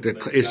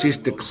 It's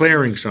just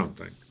declaring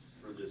something.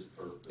 For this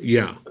purpose.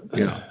 Yeah.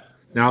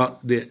 Now,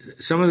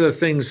 some of the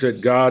things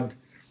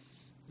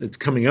that's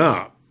coming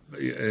up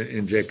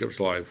in Jacob's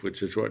life,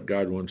 which is what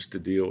God wants to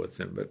deal with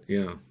him.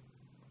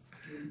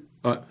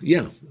 But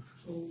yeah.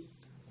 So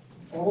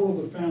all of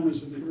the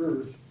families of the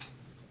earth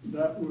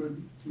that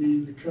would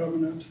mean the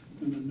covenant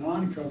and the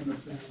non-covenant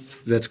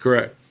family. That's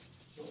correct.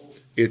 So,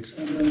 It's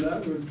and then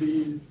that would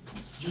be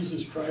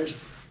Jesus Christ,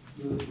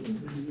 the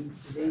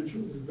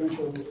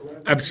eventual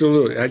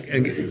absolutely.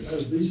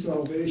 as the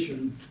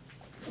salvation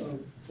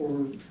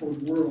for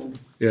the world.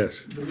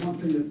 Yes. The one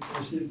thing that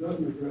I see it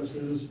doesn't address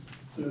is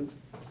that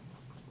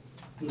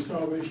the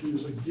salvation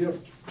is a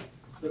gift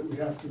that we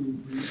have to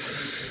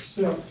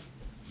accept,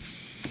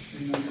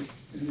 and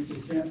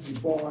it can't be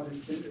bought.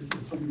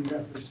 It's something we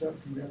have to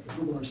accept, and we have to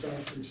humble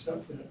ourselves to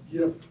accept that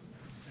gift.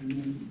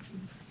 And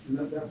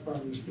that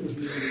part is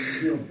really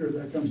revealed here.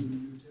 That comes in the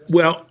New Testament.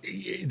 Well,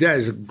 that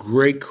is a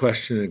great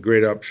question, a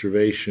great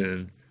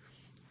observation.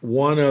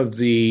 One of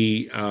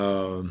the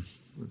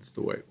what's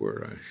the right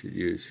word I should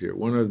use here?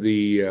 One of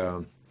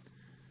the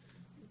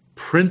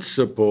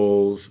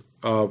principles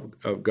of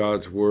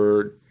God's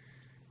Word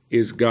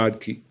is God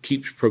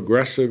keeps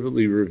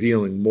progressively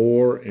revealing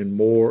more and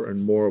more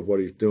and more of what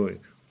He's doing.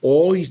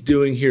 All He's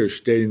doing here is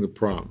stating the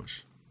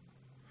promise.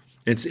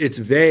 It's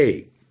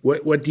vague.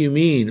 What do you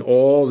mean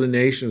all the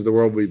nations of the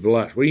world will be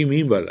blessed? What do you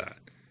mean by that?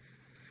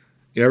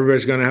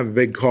 Everybody's going to have a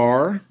big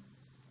car?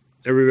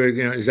 Everybody,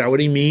 is that what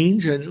He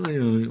means?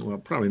 And, well,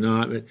 probably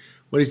not. But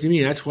what does He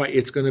mean? That's why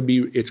it's going to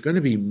be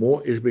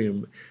more. It's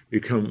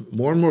become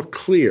more and more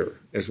clear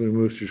as we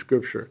move through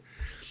Scripture.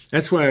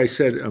 That's why I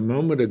said a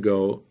moment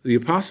ago, the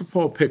Apostle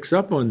Paul picks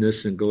up on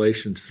this in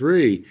Galatians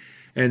 3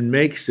 and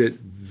makes it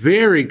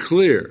very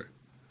clear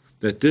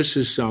that this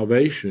is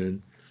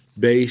salvation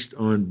based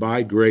on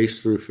by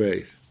grace through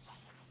faith.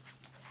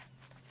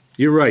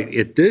 You're right.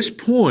 At this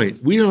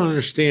point, we don't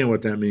understand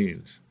what that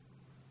means.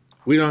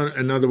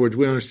 In other words,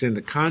 we don't understand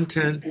the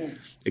content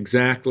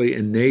exactly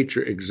and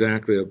nature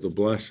exactly of the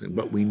blessing,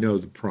 but we know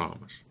the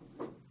promise.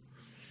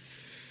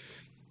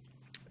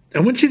 I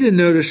want you to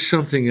notice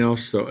something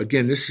else, though.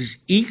 Again, this is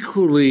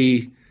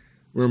equally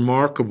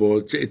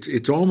remarkable.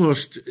 It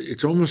almost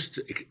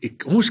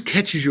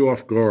catches you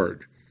off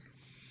guard.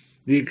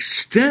 The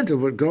extent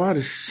of what God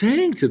is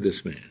saying to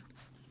this man.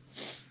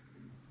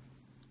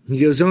 He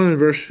goes on in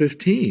verse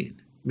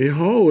 15.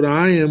 Behold,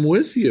 I am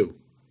with you.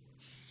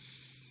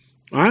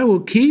 I will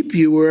keep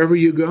you wherever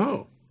you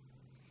go.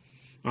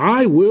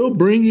 I will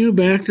bring you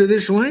back to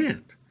this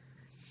land.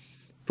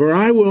 For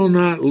I will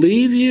not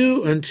leave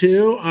you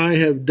until I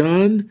have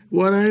done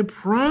what I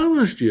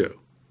promised you.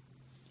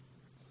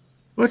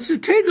 What's the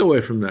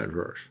takeaway from that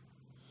verse?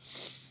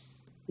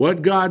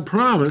 What God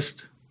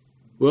promised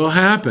will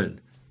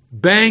happen.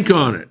 Bank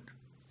on it.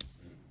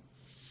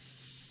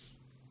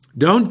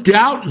 Don't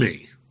doubt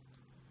me.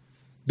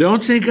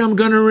 Don't think I'm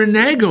going to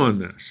renege on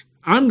this.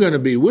 I'm going to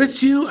be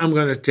with you. I'm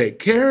going to take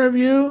care of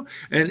you.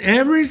 And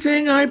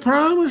everything I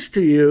promised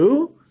to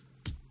you,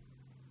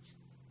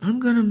 I'm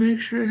going to make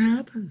sure it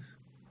happens.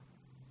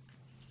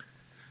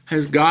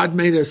 Has God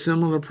made a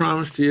similar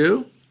promise to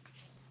you?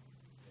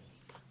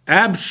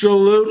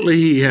 Absolutely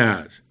He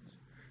has.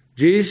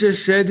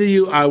 Jesus said to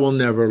you, I will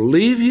never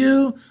leave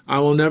you. I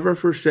will never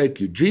forsake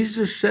you.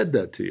 Jesus said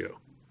that to you.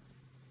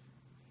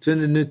 It's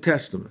in the New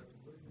Testament.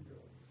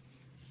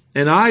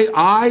 And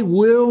I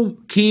will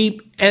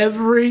keep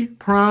every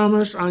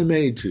promise I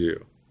made to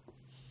you.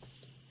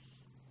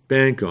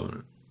 Bank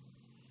on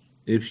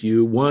it. If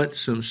you want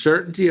some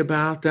certainty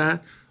about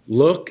that,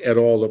 look at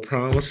all the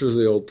promises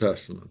of the Old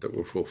Testament that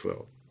were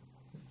fulfilled.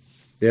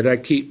 Did I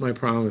keep my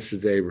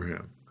promises to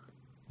Abraham?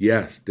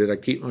 Yes. Did I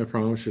keep my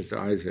promises to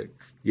Isaac?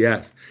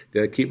 Yes.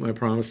 Did I keep my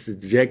promises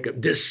to Jacob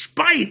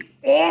despite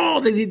all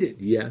that he did?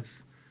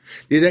 Yes.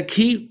 Did I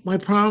keep my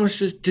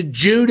promises to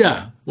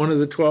Judah, one of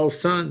the 12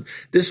 sons,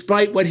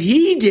 despite what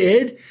he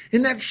did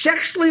in that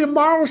sexually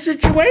immoral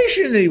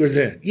situation that he was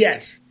in?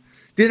 Yes.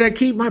 Did I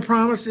keep my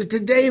promises to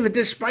David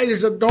despite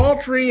his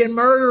adultery and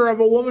murder of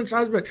a woman's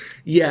husband?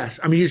 Yes.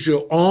 I mean, you should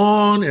go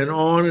on and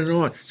on and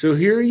on. So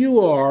here you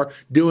are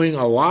doing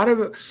a lot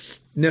of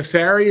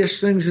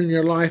nefarious things in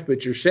your life,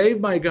 but you're saved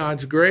by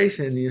God's grace,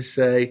 and you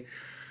say,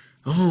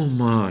 oh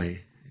my,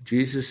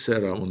 Jesus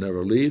said, I will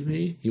never leave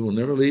me. He will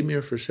never leave me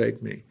or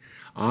forsake me.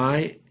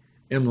 I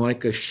am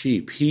like a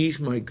sheep. He's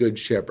my good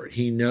shepherd.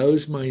 He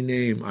knows my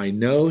name. I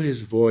know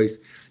his voice.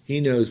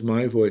 He knows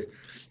my voice.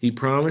 He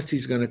promised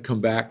he's going to come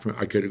back from.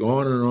 I could go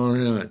on and on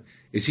and on.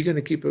 Is he going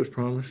to keep those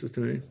promises to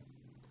me?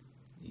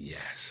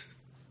 Yes.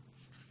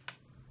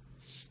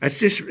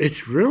 It's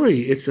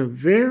a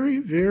very,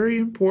 very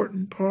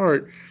important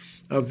part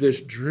of this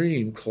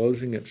dream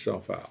closing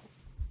itself out.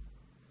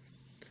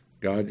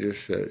 God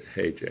just said,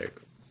 hey,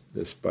 Jacob,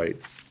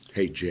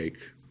 hey,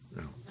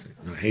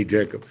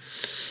 Jacob,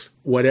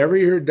 whatever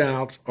your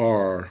doubts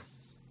are,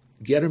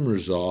 get them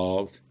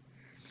resolved,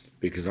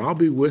 because I'll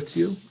be with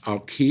you. I'll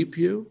keep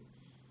you.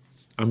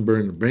 I'm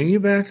going to bring you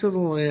back to the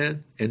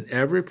land, and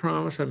every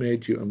promise I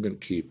made to you, I'm going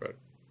to keep it.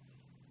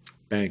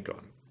 Bank on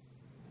it.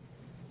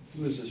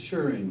 He was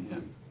assuring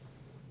him.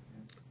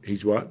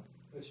 He's what?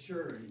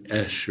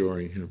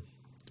 Assuring him.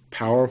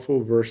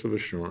 Powerful verse of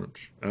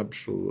assurance.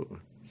 Absolutely.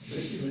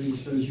 Basically, he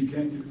says, you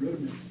can't get rid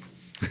of me.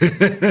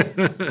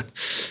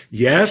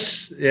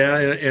 Yes, yeah,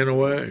 in a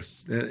way.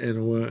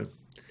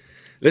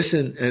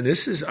 Listen, and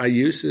I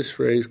use this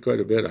phrase quite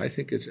a bit. I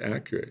think it's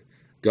accurate.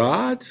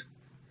 God's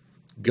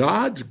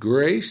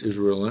grace is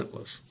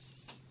relentless.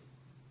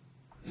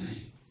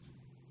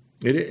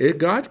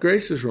 God's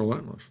grace is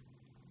relentless.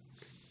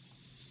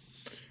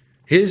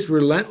 His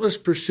relentless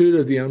pursuit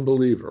of the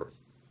unbeliever,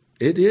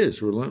 it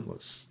is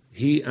relentless.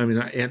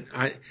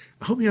 I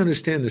hope you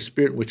understand the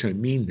spirit in which I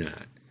mean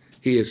that.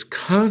 He is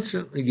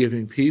constantly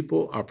giving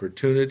people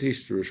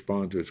opportunities to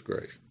respond to his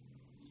grace.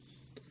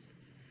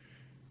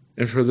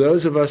 And for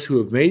those of us who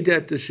have made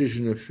that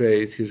decision of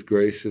faith, his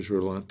grace is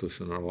relentless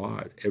in our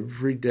lives.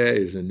 Every day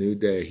is a new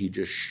day. He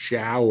just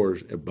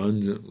showers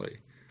abundantly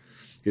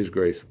his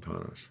grace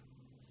upon us.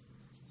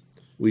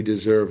 We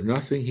deserve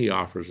nothing. He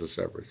offers us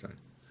everything.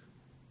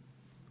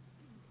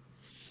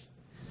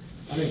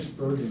 I think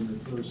Spurgeon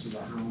refers to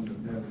the hound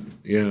of heaven.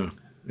 Yeah.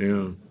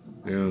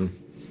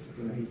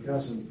 He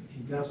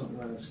doesn't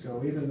let us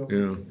go, even though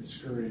we get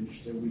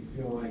discouraged and we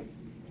feel like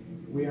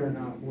we are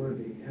not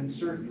worthy. And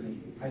certainly,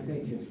 I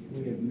think if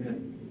we admit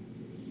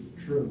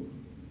true,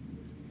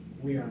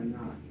 we are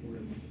not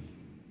worthy.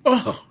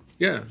 Oh,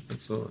 yeah,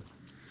 absolutely.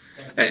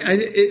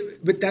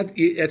 But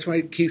that's why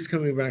it keeps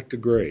coming back to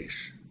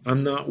grace.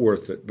 I'm not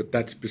worth it, but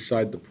that's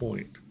beside the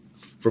point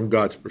from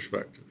God's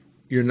perspective.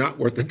 You're not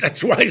worth it.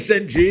 That's why I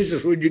sent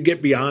Jesus. Would you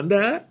get beyond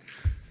that?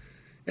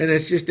 And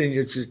it's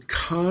a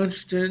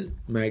constant,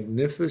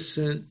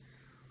 magnificent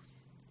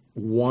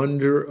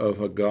wonder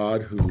of a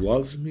God who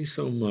loves me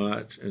so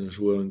much and is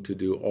willing to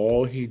do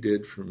all he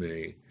did for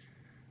me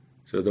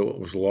so that what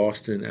was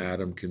lost in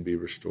Adam can be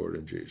restored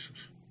in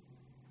Jesus.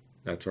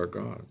 That's our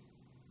God.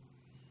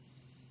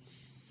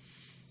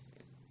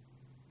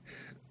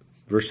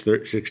 Verse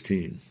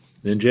 16.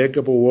 Then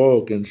Jacob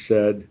awoke and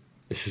said,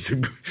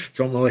 it's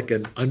almost like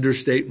an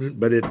understatement,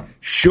 but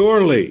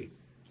surely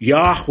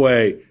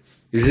Yahweh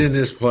is in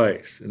this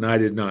place, and I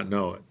did not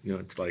know it.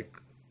 It's like,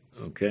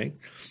 okay?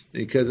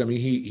 Because,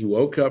 he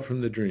woke up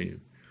from the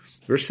dream.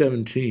 Verse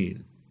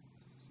 17,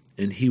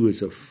 and he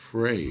was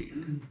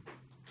afraid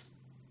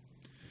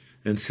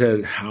and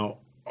said, how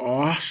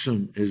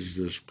awesome is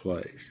this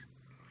place?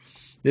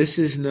 This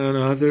is none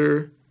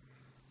other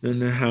than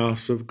the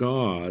house of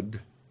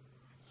God.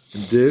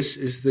 This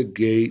is the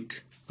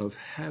gate of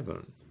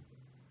heaven.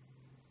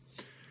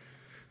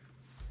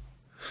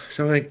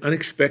 Some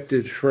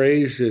unexpected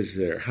phrases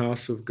there.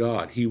 House of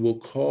God. He will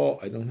call,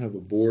 I don't have a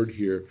board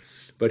here,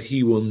 but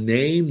he will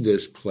name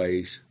this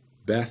place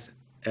Beth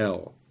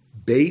El,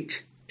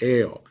 Beit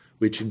El,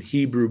 which in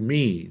Hebrew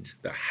means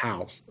the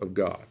house of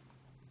God.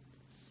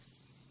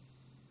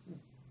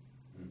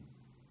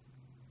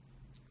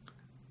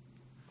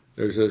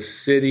 There's a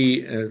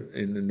city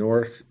in the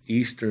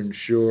northeastern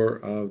shore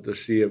of the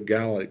Sea of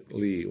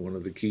Galilee, one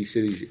of the key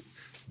cities,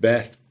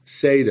 Beth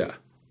Saida,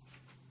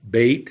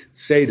 Beit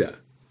Saida,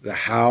 the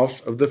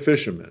house of the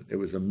fishermen. It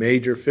was a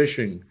major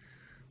fishing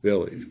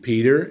village.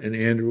 Peter and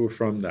Andrew were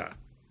from that.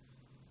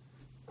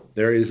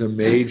 There is a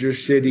major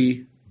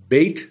city,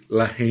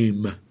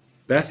 Bethlehem,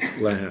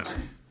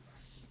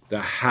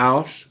 the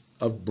house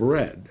of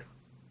bread.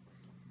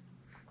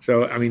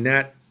 So,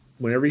 that,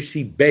 whenever you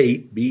see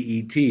Beit,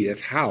 B-E-T,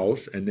 that's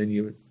house, and then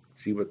you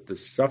see what the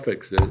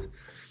suffix is,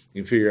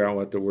 you can figure out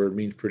what the word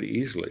means pretty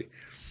easily.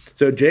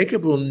 So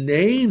Jacob will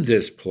name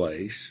this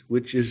place,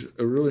 which is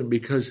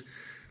because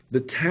the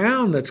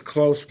town that's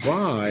close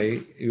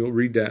by, you'll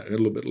read that a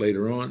little bit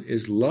later on,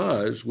 is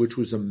Luz, which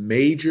was a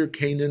major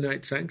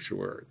Canaanite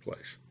sanctuary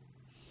place.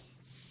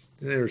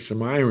 And there's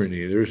some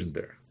irony there, isn't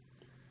there?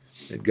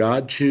 That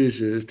God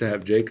chooses to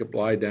have Jacob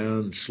lie down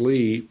and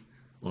sleep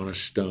on a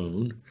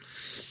stone,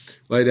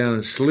 lie down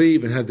and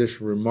sleep and have this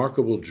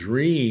remarkable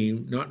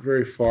dream not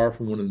very far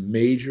from one of the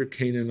major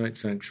Canaanite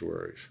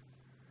sanctuaries.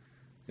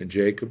 And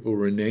Jacob will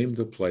rename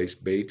the place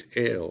Beit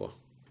El,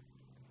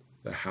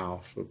 the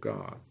house of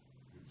God.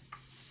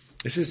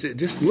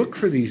 Just look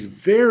for these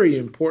very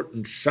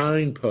important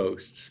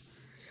signposts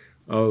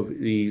of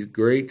these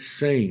great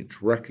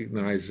saints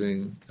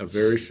recognizing a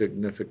very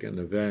significant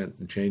event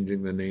and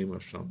changing the name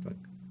of something.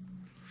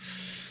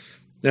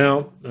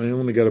 Now, I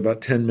only got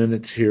about 10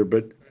 minutes here,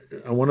 but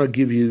I want to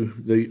give you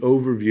the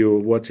overview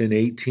of what's in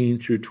 18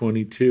 through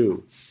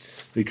 22,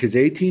 because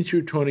 18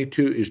 through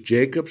 22 is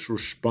Jacob's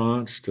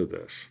response to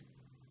this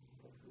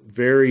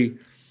very,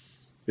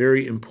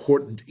 very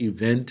important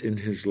event in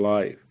his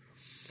life.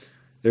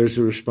 There's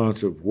a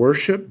response of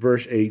worship,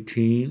 verse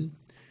 18.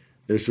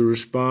 There's a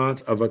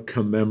response of a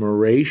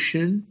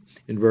commemoration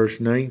in verse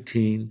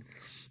 19.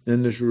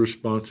 Then there's a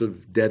response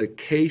of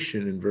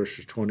dedication in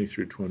verses 20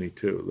 through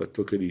 22. Let's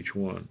look at each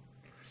one.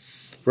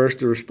 First,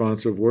 the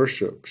response of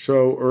worship.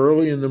 So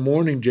early in the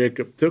morning,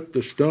 Jacob took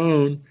the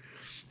stone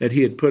that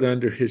he had put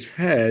under his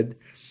head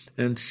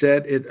and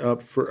set it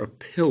up for a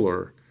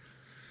pillar.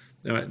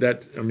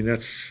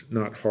 That's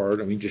not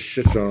hard. He just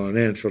sits on an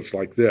end, so it's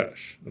like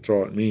this. That's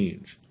all it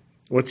means.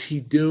 What's he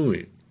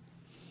doing?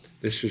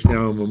 This is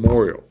now a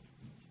memorial.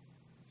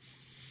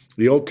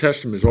 The Old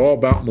Testament is all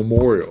about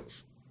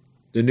memorials.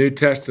 The New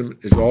Testament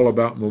is all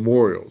about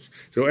memorials.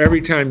 So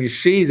every time you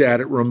see that,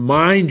 it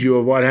reminds you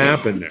of what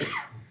happened there.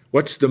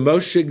 What's the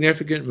most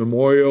significant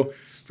memorial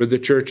for the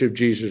Church of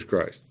Jesus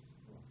Christ?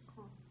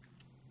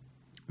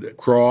 The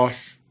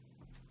cross.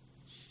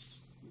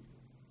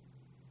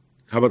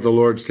 How about the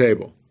Lord's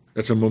table?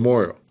 That's a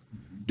memorial.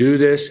 Do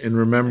this in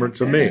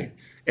remembrance of me.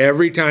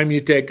 Every time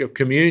you take a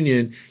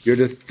communion, you're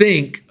to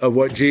think of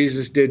what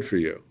Jesus did for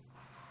you.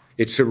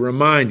 It's to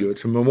remind you.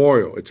 It's a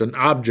memorial. It's an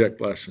object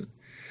lesson.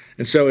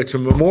 And so it's a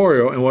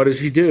memorial, and what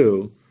does he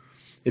do?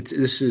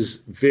 This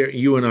is very,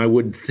 you and I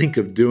wouldn't think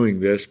of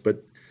doing this,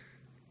 but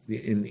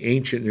in the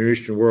ancient Near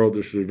Eastern world,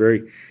 this is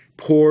very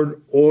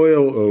poured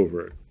oil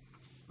over it,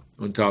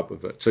 on top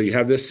of it. So you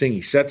have this thing,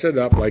 he sets it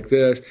up like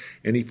this,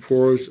 and he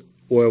pours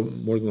oil,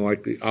 more than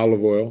likely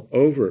olive oil,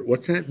 over it.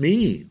 What's that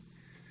mean?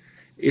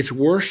 It's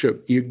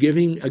worship. You're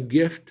giving a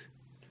gift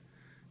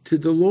to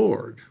the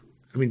Lord.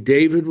 I mean,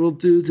 David will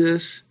do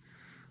this.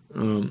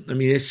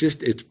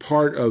 It's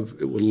part of,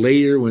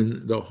 later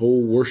when the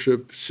whole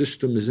worship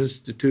system is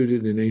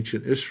instituted in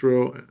ancient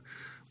Israel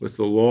with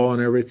the law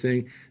and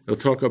everything, they'll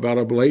talk about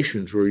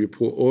oblations where you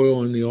pour oil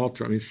on the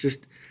altar. I mean, it's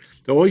just,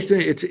 the always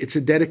thing, it's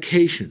a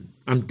dedication.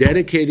 I'm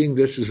dedicating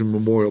this as a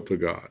memorial to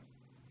God.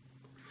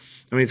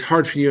 I mean, it's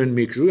hard for you and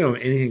me because we don't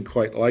have anything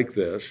quite like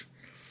this,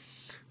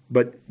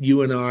 but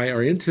you and I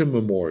are into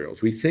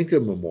memorials. We think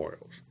of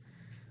memorials.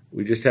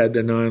 We just had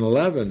the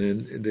 9/11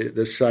 and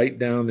the site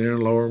down there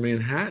in Lower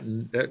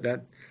Manhattan,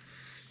 that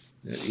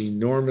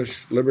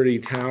enormous Liberty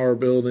Tower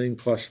building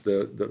plus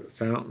the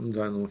fountains.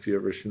 I don't know if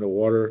you've ever seen the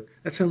water.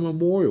 That's a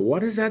memorial.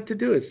 What is that to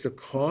do? It's to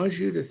cause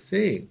you to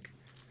think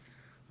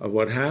of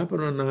what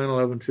happened on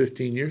 9/11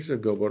 15 years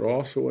ago, but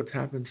also what's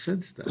happened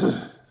since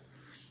then.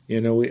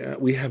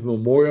 We have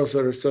memorials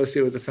that are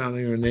associated with the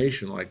founding of our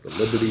nation, like the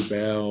Liberty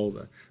Bell,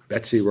 the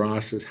Betsy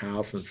Ross's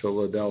house in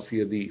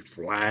Philadelphia, the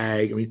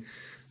flag. I mean,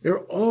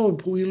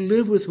 we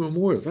live with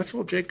memorials. That's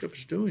all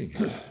Jacob's doing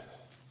here.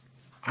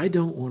 I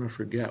don't want to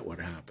forget what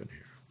happened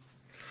here.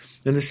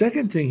 And the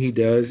second thing he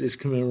does is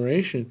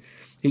commemoration.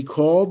 He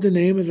called the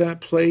name of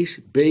that place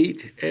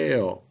Beit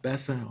El,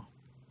 Bethel.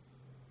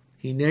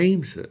 He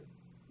names it.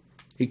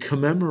 He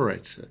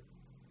commemorates it.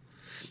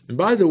 And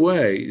by the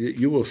way,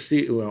 you will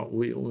see,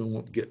 we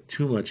won't get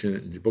too much in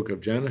it in the book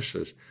of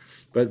Genesis,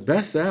 but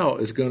Bethel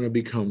is going to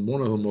become one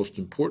of the most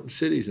important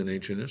cities in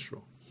ancient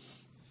Israel.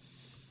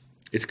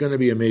 It's going to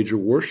be a major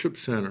worship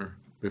center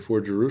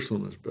before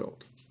Jerusalem is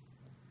built.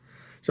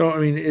 So, I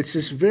mean, it's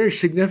just very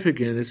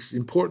significant. It's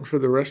important for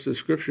the rest of the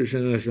scriptures.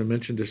 And as I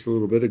mentioned just a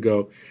little bit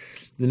ago,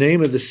 the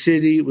name of the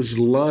city was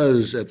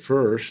Luz at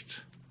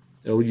first,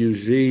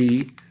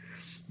 L-U-Z.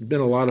 There's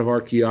been a lot of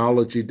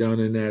archaeology done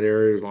in that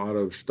area. There's a lot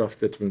of stuff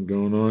that's been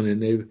going on.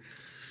 And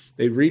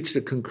they've reached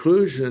the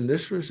conclusion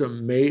this was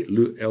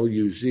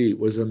L-U-Z,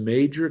 was a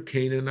major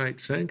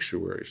Canaanite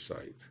sanctuary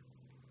site.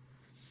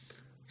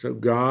 So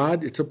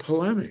God, it's a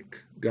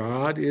polemic.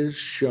 God is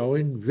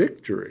showing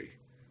victory.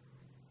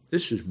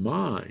 This is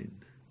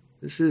mine.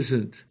 This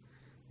isn't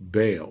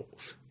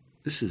Baal's.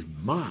 This is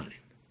mine.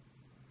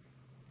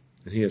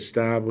 And he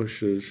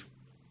establishes,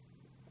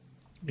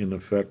 in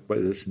effect, by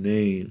this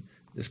name,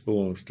 this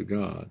belongs to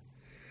God.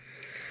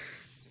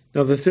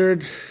 Now the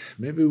third,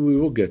 maybe we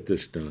will get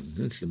this done.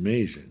 It's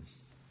amazing.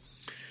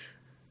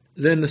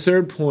 Then the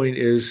third point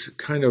is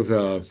kind of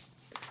a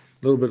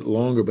little bit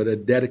longer, but a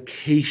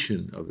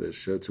dedication of this.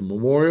 So it's a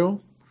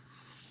memorial,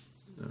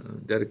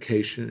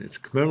 dedication. It's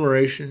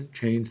commemoration,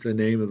 change the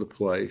name of the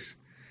place,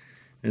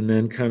 and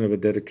then kind of a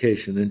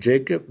dedication. Then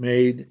Jacob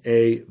made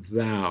a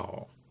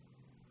vow.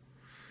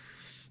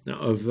 Now,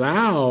 a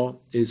vow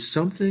is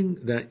something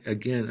that,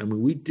 again, I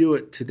mean, we do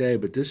it today,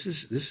 but this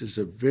is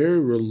a very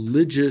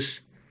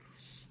religious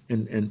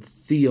and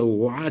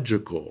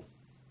theological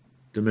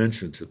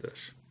dimension to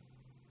this.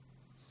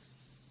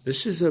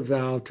 This is a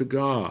vow to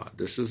God.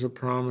 This is a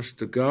promise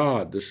to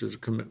God. This is a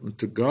commitment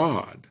to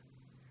God.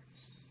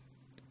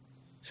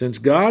 Since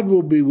God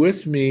will be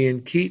with me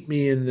and keep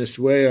me in this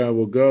way, I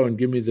will go and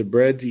give me the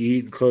bread to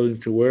eat and clothing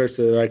to wear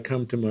so that I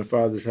come to my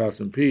Father's house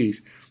in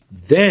peace.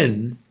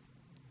 Then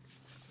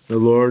the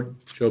Lord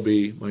shall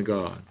be my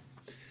God.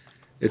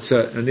 It's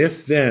an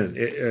if-then,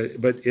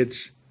 but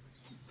it's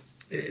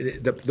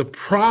the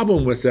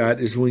problem with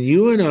that is when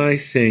you and I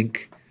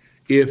think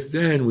if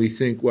then, we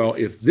think, well,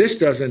 if this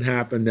doesn't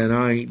happen, then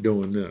I ain't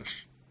doing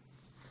this.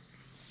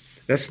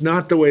 That's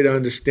not the way to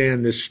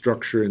understand this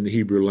structure in the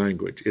Hebrew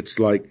language. It's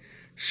like,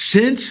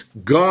 since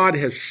God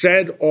has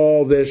said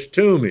all this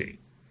to me,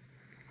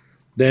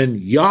 then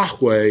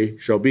Yahweh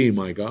shall be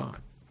my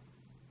God.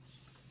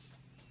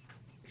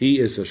 He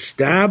is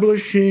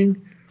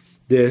establishing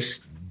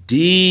this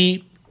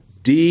deep,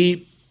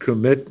 deep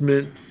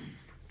commitment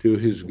to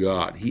his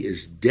God. He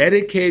is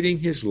dedicating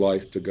his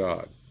life to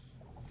God.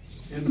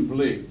 In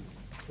belief,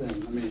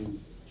 then,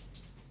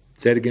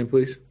 Say it again,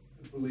 please.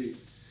 Belief.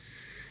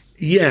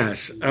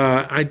 Yes.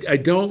 I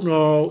don't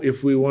know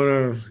if we want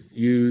to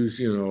use,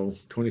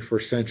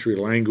 21st century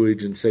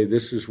language and say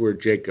this is where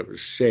Jacob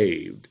is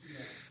saved.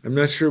 I'm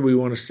not sure we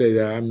want to say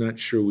that. I'm not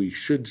sure we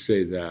should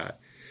say that.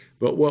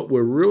 But what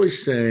we're really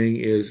saying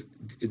is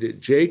that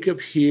Jacob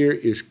here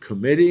is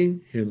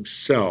committing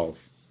himself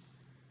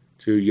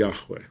to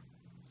Yahweh.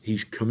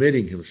 He's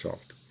committing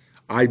himself.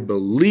 I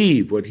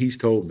believe what he's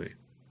told me.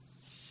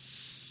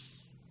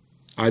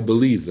 I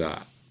believe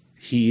that.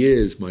 He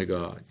is my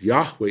God.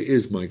 Yahweh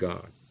is my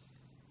God.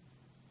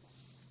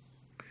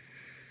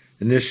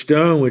 And this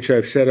stone which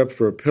I've set up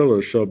for a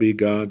pillar shall be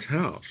God's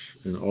house.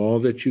 And all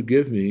that you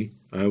give me,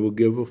 I will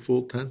give a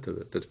full tenth of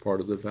it. That's part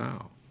of the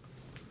vow.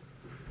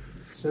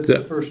 Is that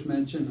the first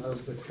mention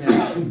of the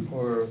tenth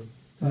or?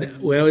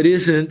 Well, it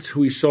isn't.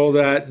 We saw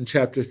that in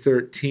chapter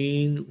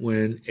 13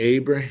 when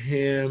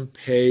Abraham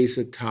pays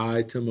a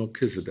tithe to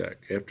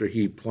Melchizedek after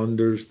he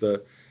plunders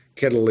the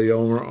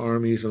Kedorlaomer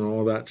armies and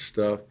all that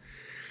stuff.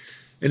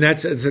 And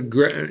that's a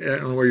great, I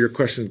don't know where your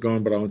question's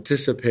gone, but I'll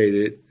anticipate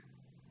it.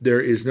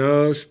 There is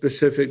no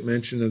specific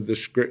mention of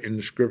in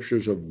the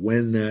scriptures of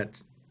when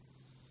that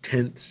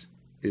tenth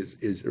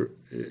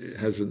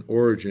has an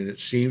origin. It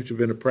seems to have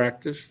been a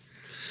practice,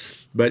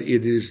 but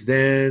it is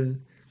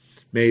then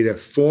made a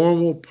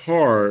formal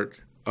part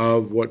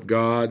of what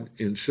God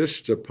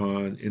insists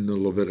upon in the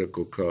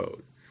Levitical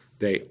code.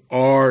 They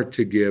are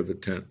to give a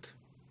tenth.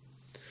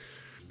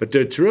 But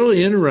it's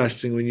really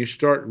interesting when you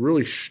start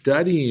really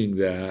studying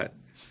that,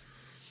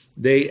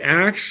 they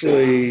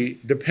actually,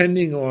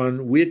 depending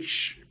on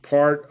which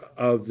part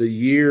of the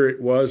year it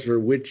was or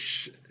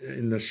which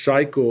in the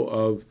cycle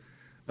of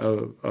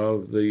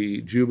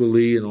the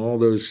Jubilee and all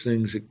those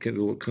things that get a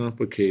little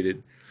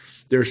complicated,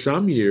 there are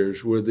some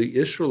years where the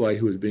Israelite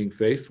who was being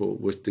faithful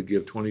was to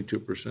give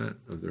 22%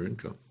 of their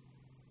income.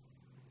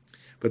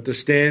 But the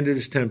standard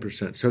is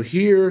 10%. So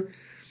here,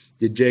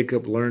 did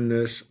Jacob learn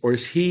this? Or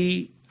is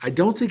he, I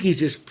don't think he's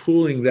just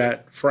pulling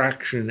that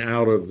fraction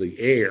out of the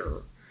air.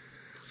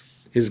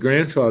 His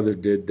grandfather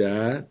did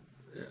that.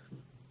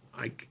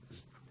 I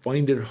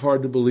find it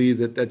hard to believe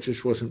that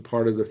just wasn't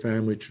part of the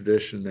family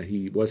tradition, that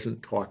he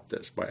wasn't taught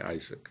this by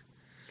Isaac.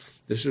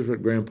 This is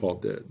what Grandpa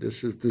did.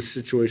 This is the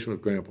situation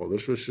with Grandpa.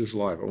 This was his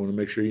life. I want to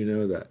make sure you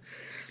know that.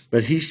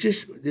 But he's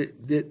just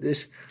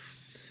this.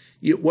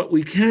 What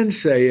we can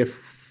say,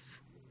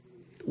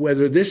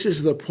 whether this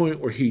is the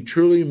point where he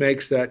truly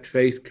makes that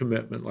faith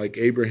commitment, like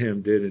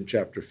Abraham did in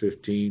chapter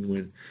 15,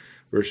 when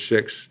verse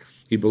 6,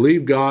 he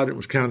believed God and it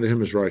was counted to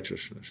him as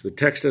righteousness. The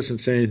text doesn't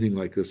say anything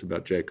like this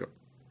about Jacob.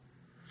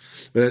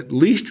 But at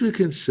least we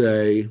can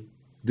say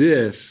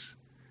this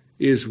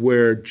is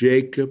where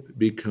Jacob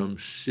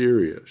becomes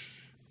serious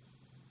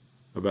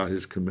about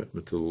his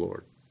commitment to the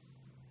Lord.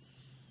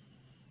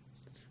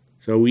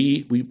 So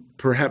we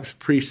perhaps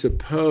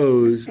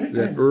presuppose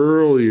that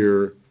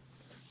earlier,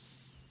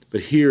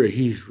 but here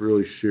he's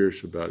really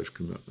serious about his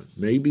commitment.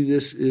 Maybe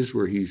this is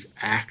where he's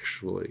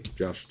actually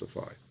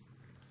justified.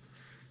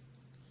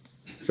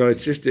 So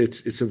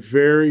it's a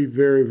very,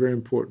 very, very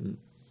important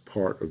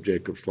part of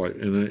Jacob's life.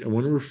 And I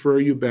want to refer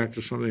you back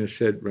to something I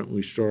said when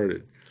we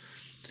started.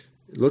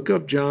 Look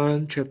up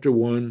John chapter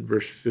 1,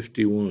 verse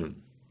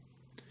 51.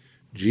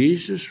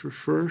 Jesus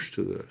refers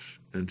to this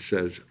and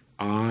says,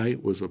 I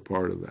was a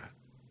part of that.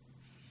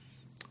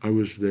 I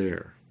was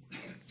there.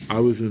 I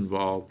was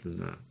involved in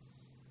that.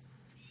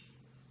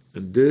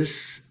 And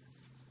this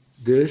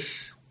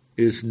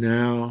is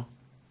now,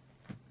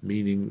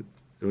 meaning,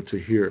 what's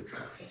here,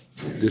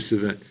 this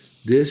event,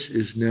 this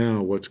is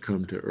now what's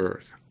come to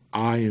earth.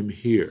 I am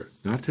here,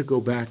 not to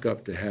go back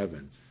up to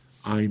heaven.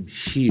 I'm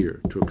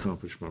here to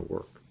accomplish my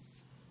work.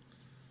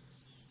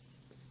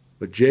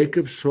 What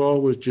Jacob saw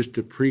was just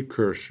a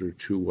precursor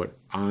to what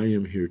I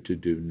am here to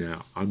do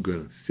now. I'm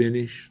going to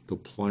finish the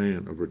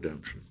plan of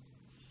redemption.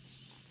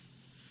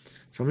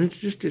 So, I mean,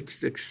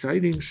 it's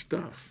exciting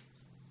stuff,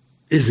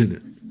 isn't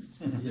it?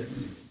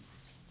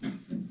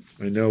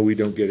 I know we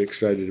don't get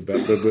excited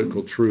about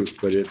biblical truth,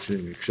 but it's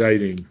an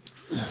exciting...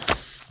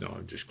 No,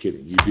 I'm just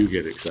kidding. You do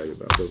get excited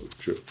about biblical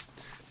truth.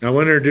 Now, I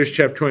want to introduce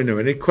chapter 29.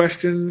 Any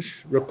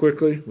questions, real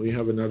quickly? We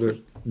have another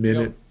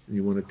minute. And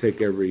you want to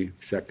take every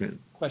second.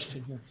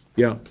 Question here.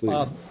 Yeah,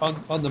 please.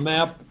 On the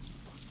map,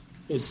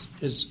 is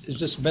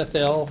this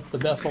Bethel, the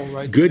Bethel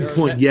right Good there?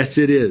 point. Yes,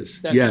 it is.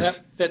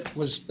 Yes. That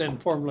was then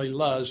formerly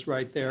Luz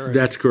right there.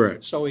 That's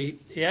correct. So he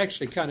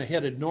actually kind of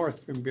headed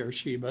north from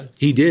Beersheba.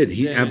 He did.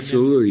 He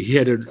absolutely. He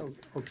headed.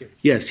 Okay.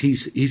 Yes,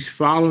 he's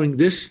following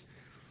this.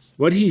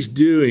 What he's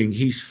doing,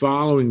 he's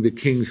following the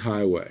King's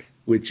Highway,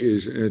 which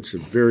it's a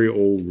very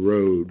old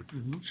road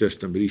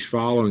system, but he's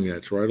following that.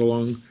 It's right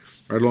along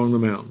the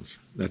mountains.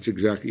 That's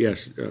exactly,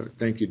 yes.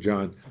 Thank you,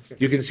 John. Okay.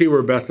 You can see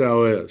where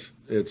Bethel is.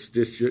 It's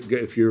just,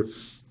 if you're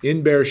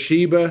in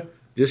Beersheba,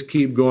 just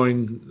keep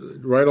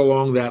going right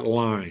along that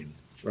line,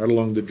 right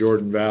along the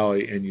Jordan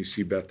Valley, and you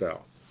see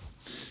Bethel.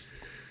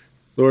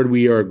 Lord,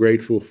 we are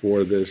grateful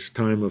for this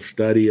time of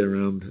study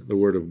around the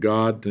Word of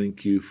God.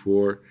 Thank you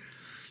for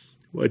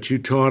what you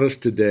taught us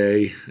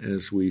today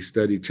as we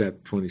studied chapter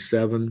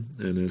 27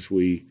 and as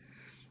we,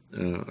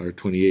 or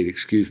 28,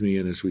 excuse me,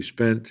 and as we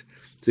spent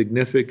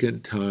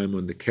significant time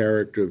on the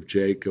character of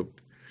Jacob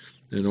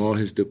and all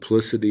his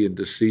duplicity and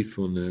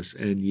deceitfulness,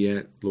 and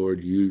yet,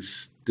 Lord, you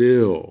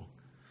still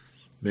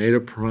made a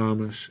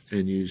promise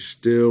and you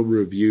still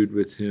reviewed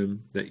with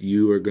him that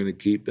you are going to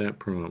keep that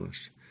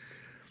promise.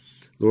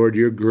 Lord,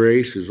 your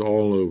grace is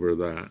all over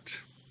that.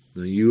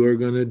 Now you are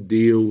going to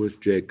deal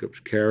with Jacob's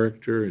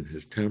character and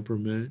his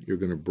temperament. You're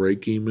going to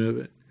break him of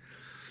it.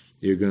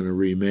 You're going to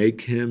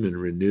remake him and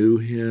renew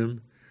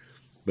him.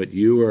 But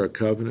you are a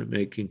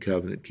covenant-making,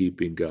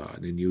 covenant-keeping God.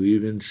 And you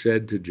even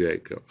said to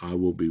Jacob, I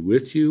will be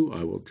with you.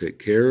 I will take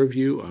care of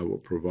you. I will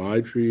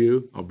provide for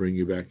you. I'll bring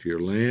you back to your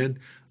land.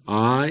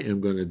 I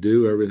am going to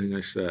do everything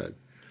I said.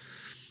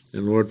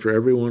 And Lord, for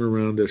everyone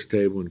around this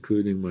table,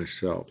 including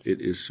myself,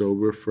 it is so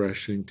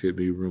refreshing to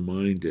be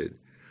reminded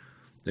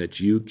that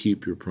you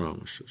keep your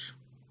promises.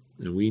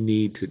 And we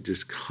need to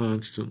just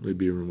constantly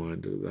be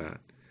reminded of that.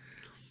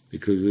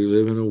 Because we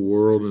live in a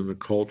world and a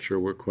culture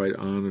where, quite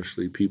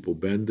honestly, people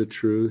bend the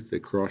truth, they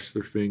cross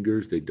their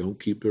fingers, they don't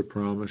keep their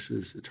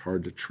promises. It's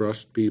hard to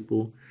trust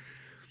people.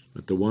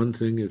 But the one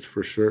thing is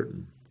for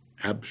certain,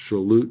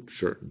 absolute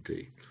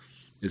certainty,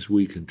 is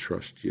we can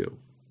trust you.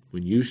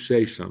 When you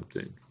say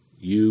something,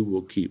 you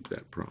will keep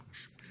that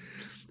promise.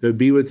 So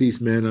be with these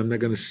men. I'm not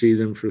going to see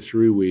them for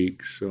 3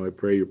 weeks, so I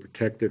pray your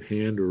protective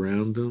hand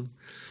around them.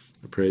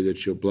 I pray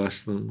that you'll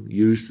bless them,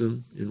 use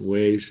them in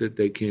ways that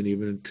they can't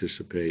even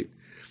anticipate.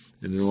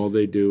 And in all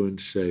they do and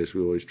say, as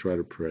we always try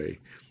to pray,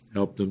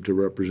 help them to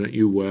represent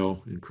you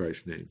well. In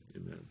Christ's name,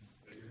 amen.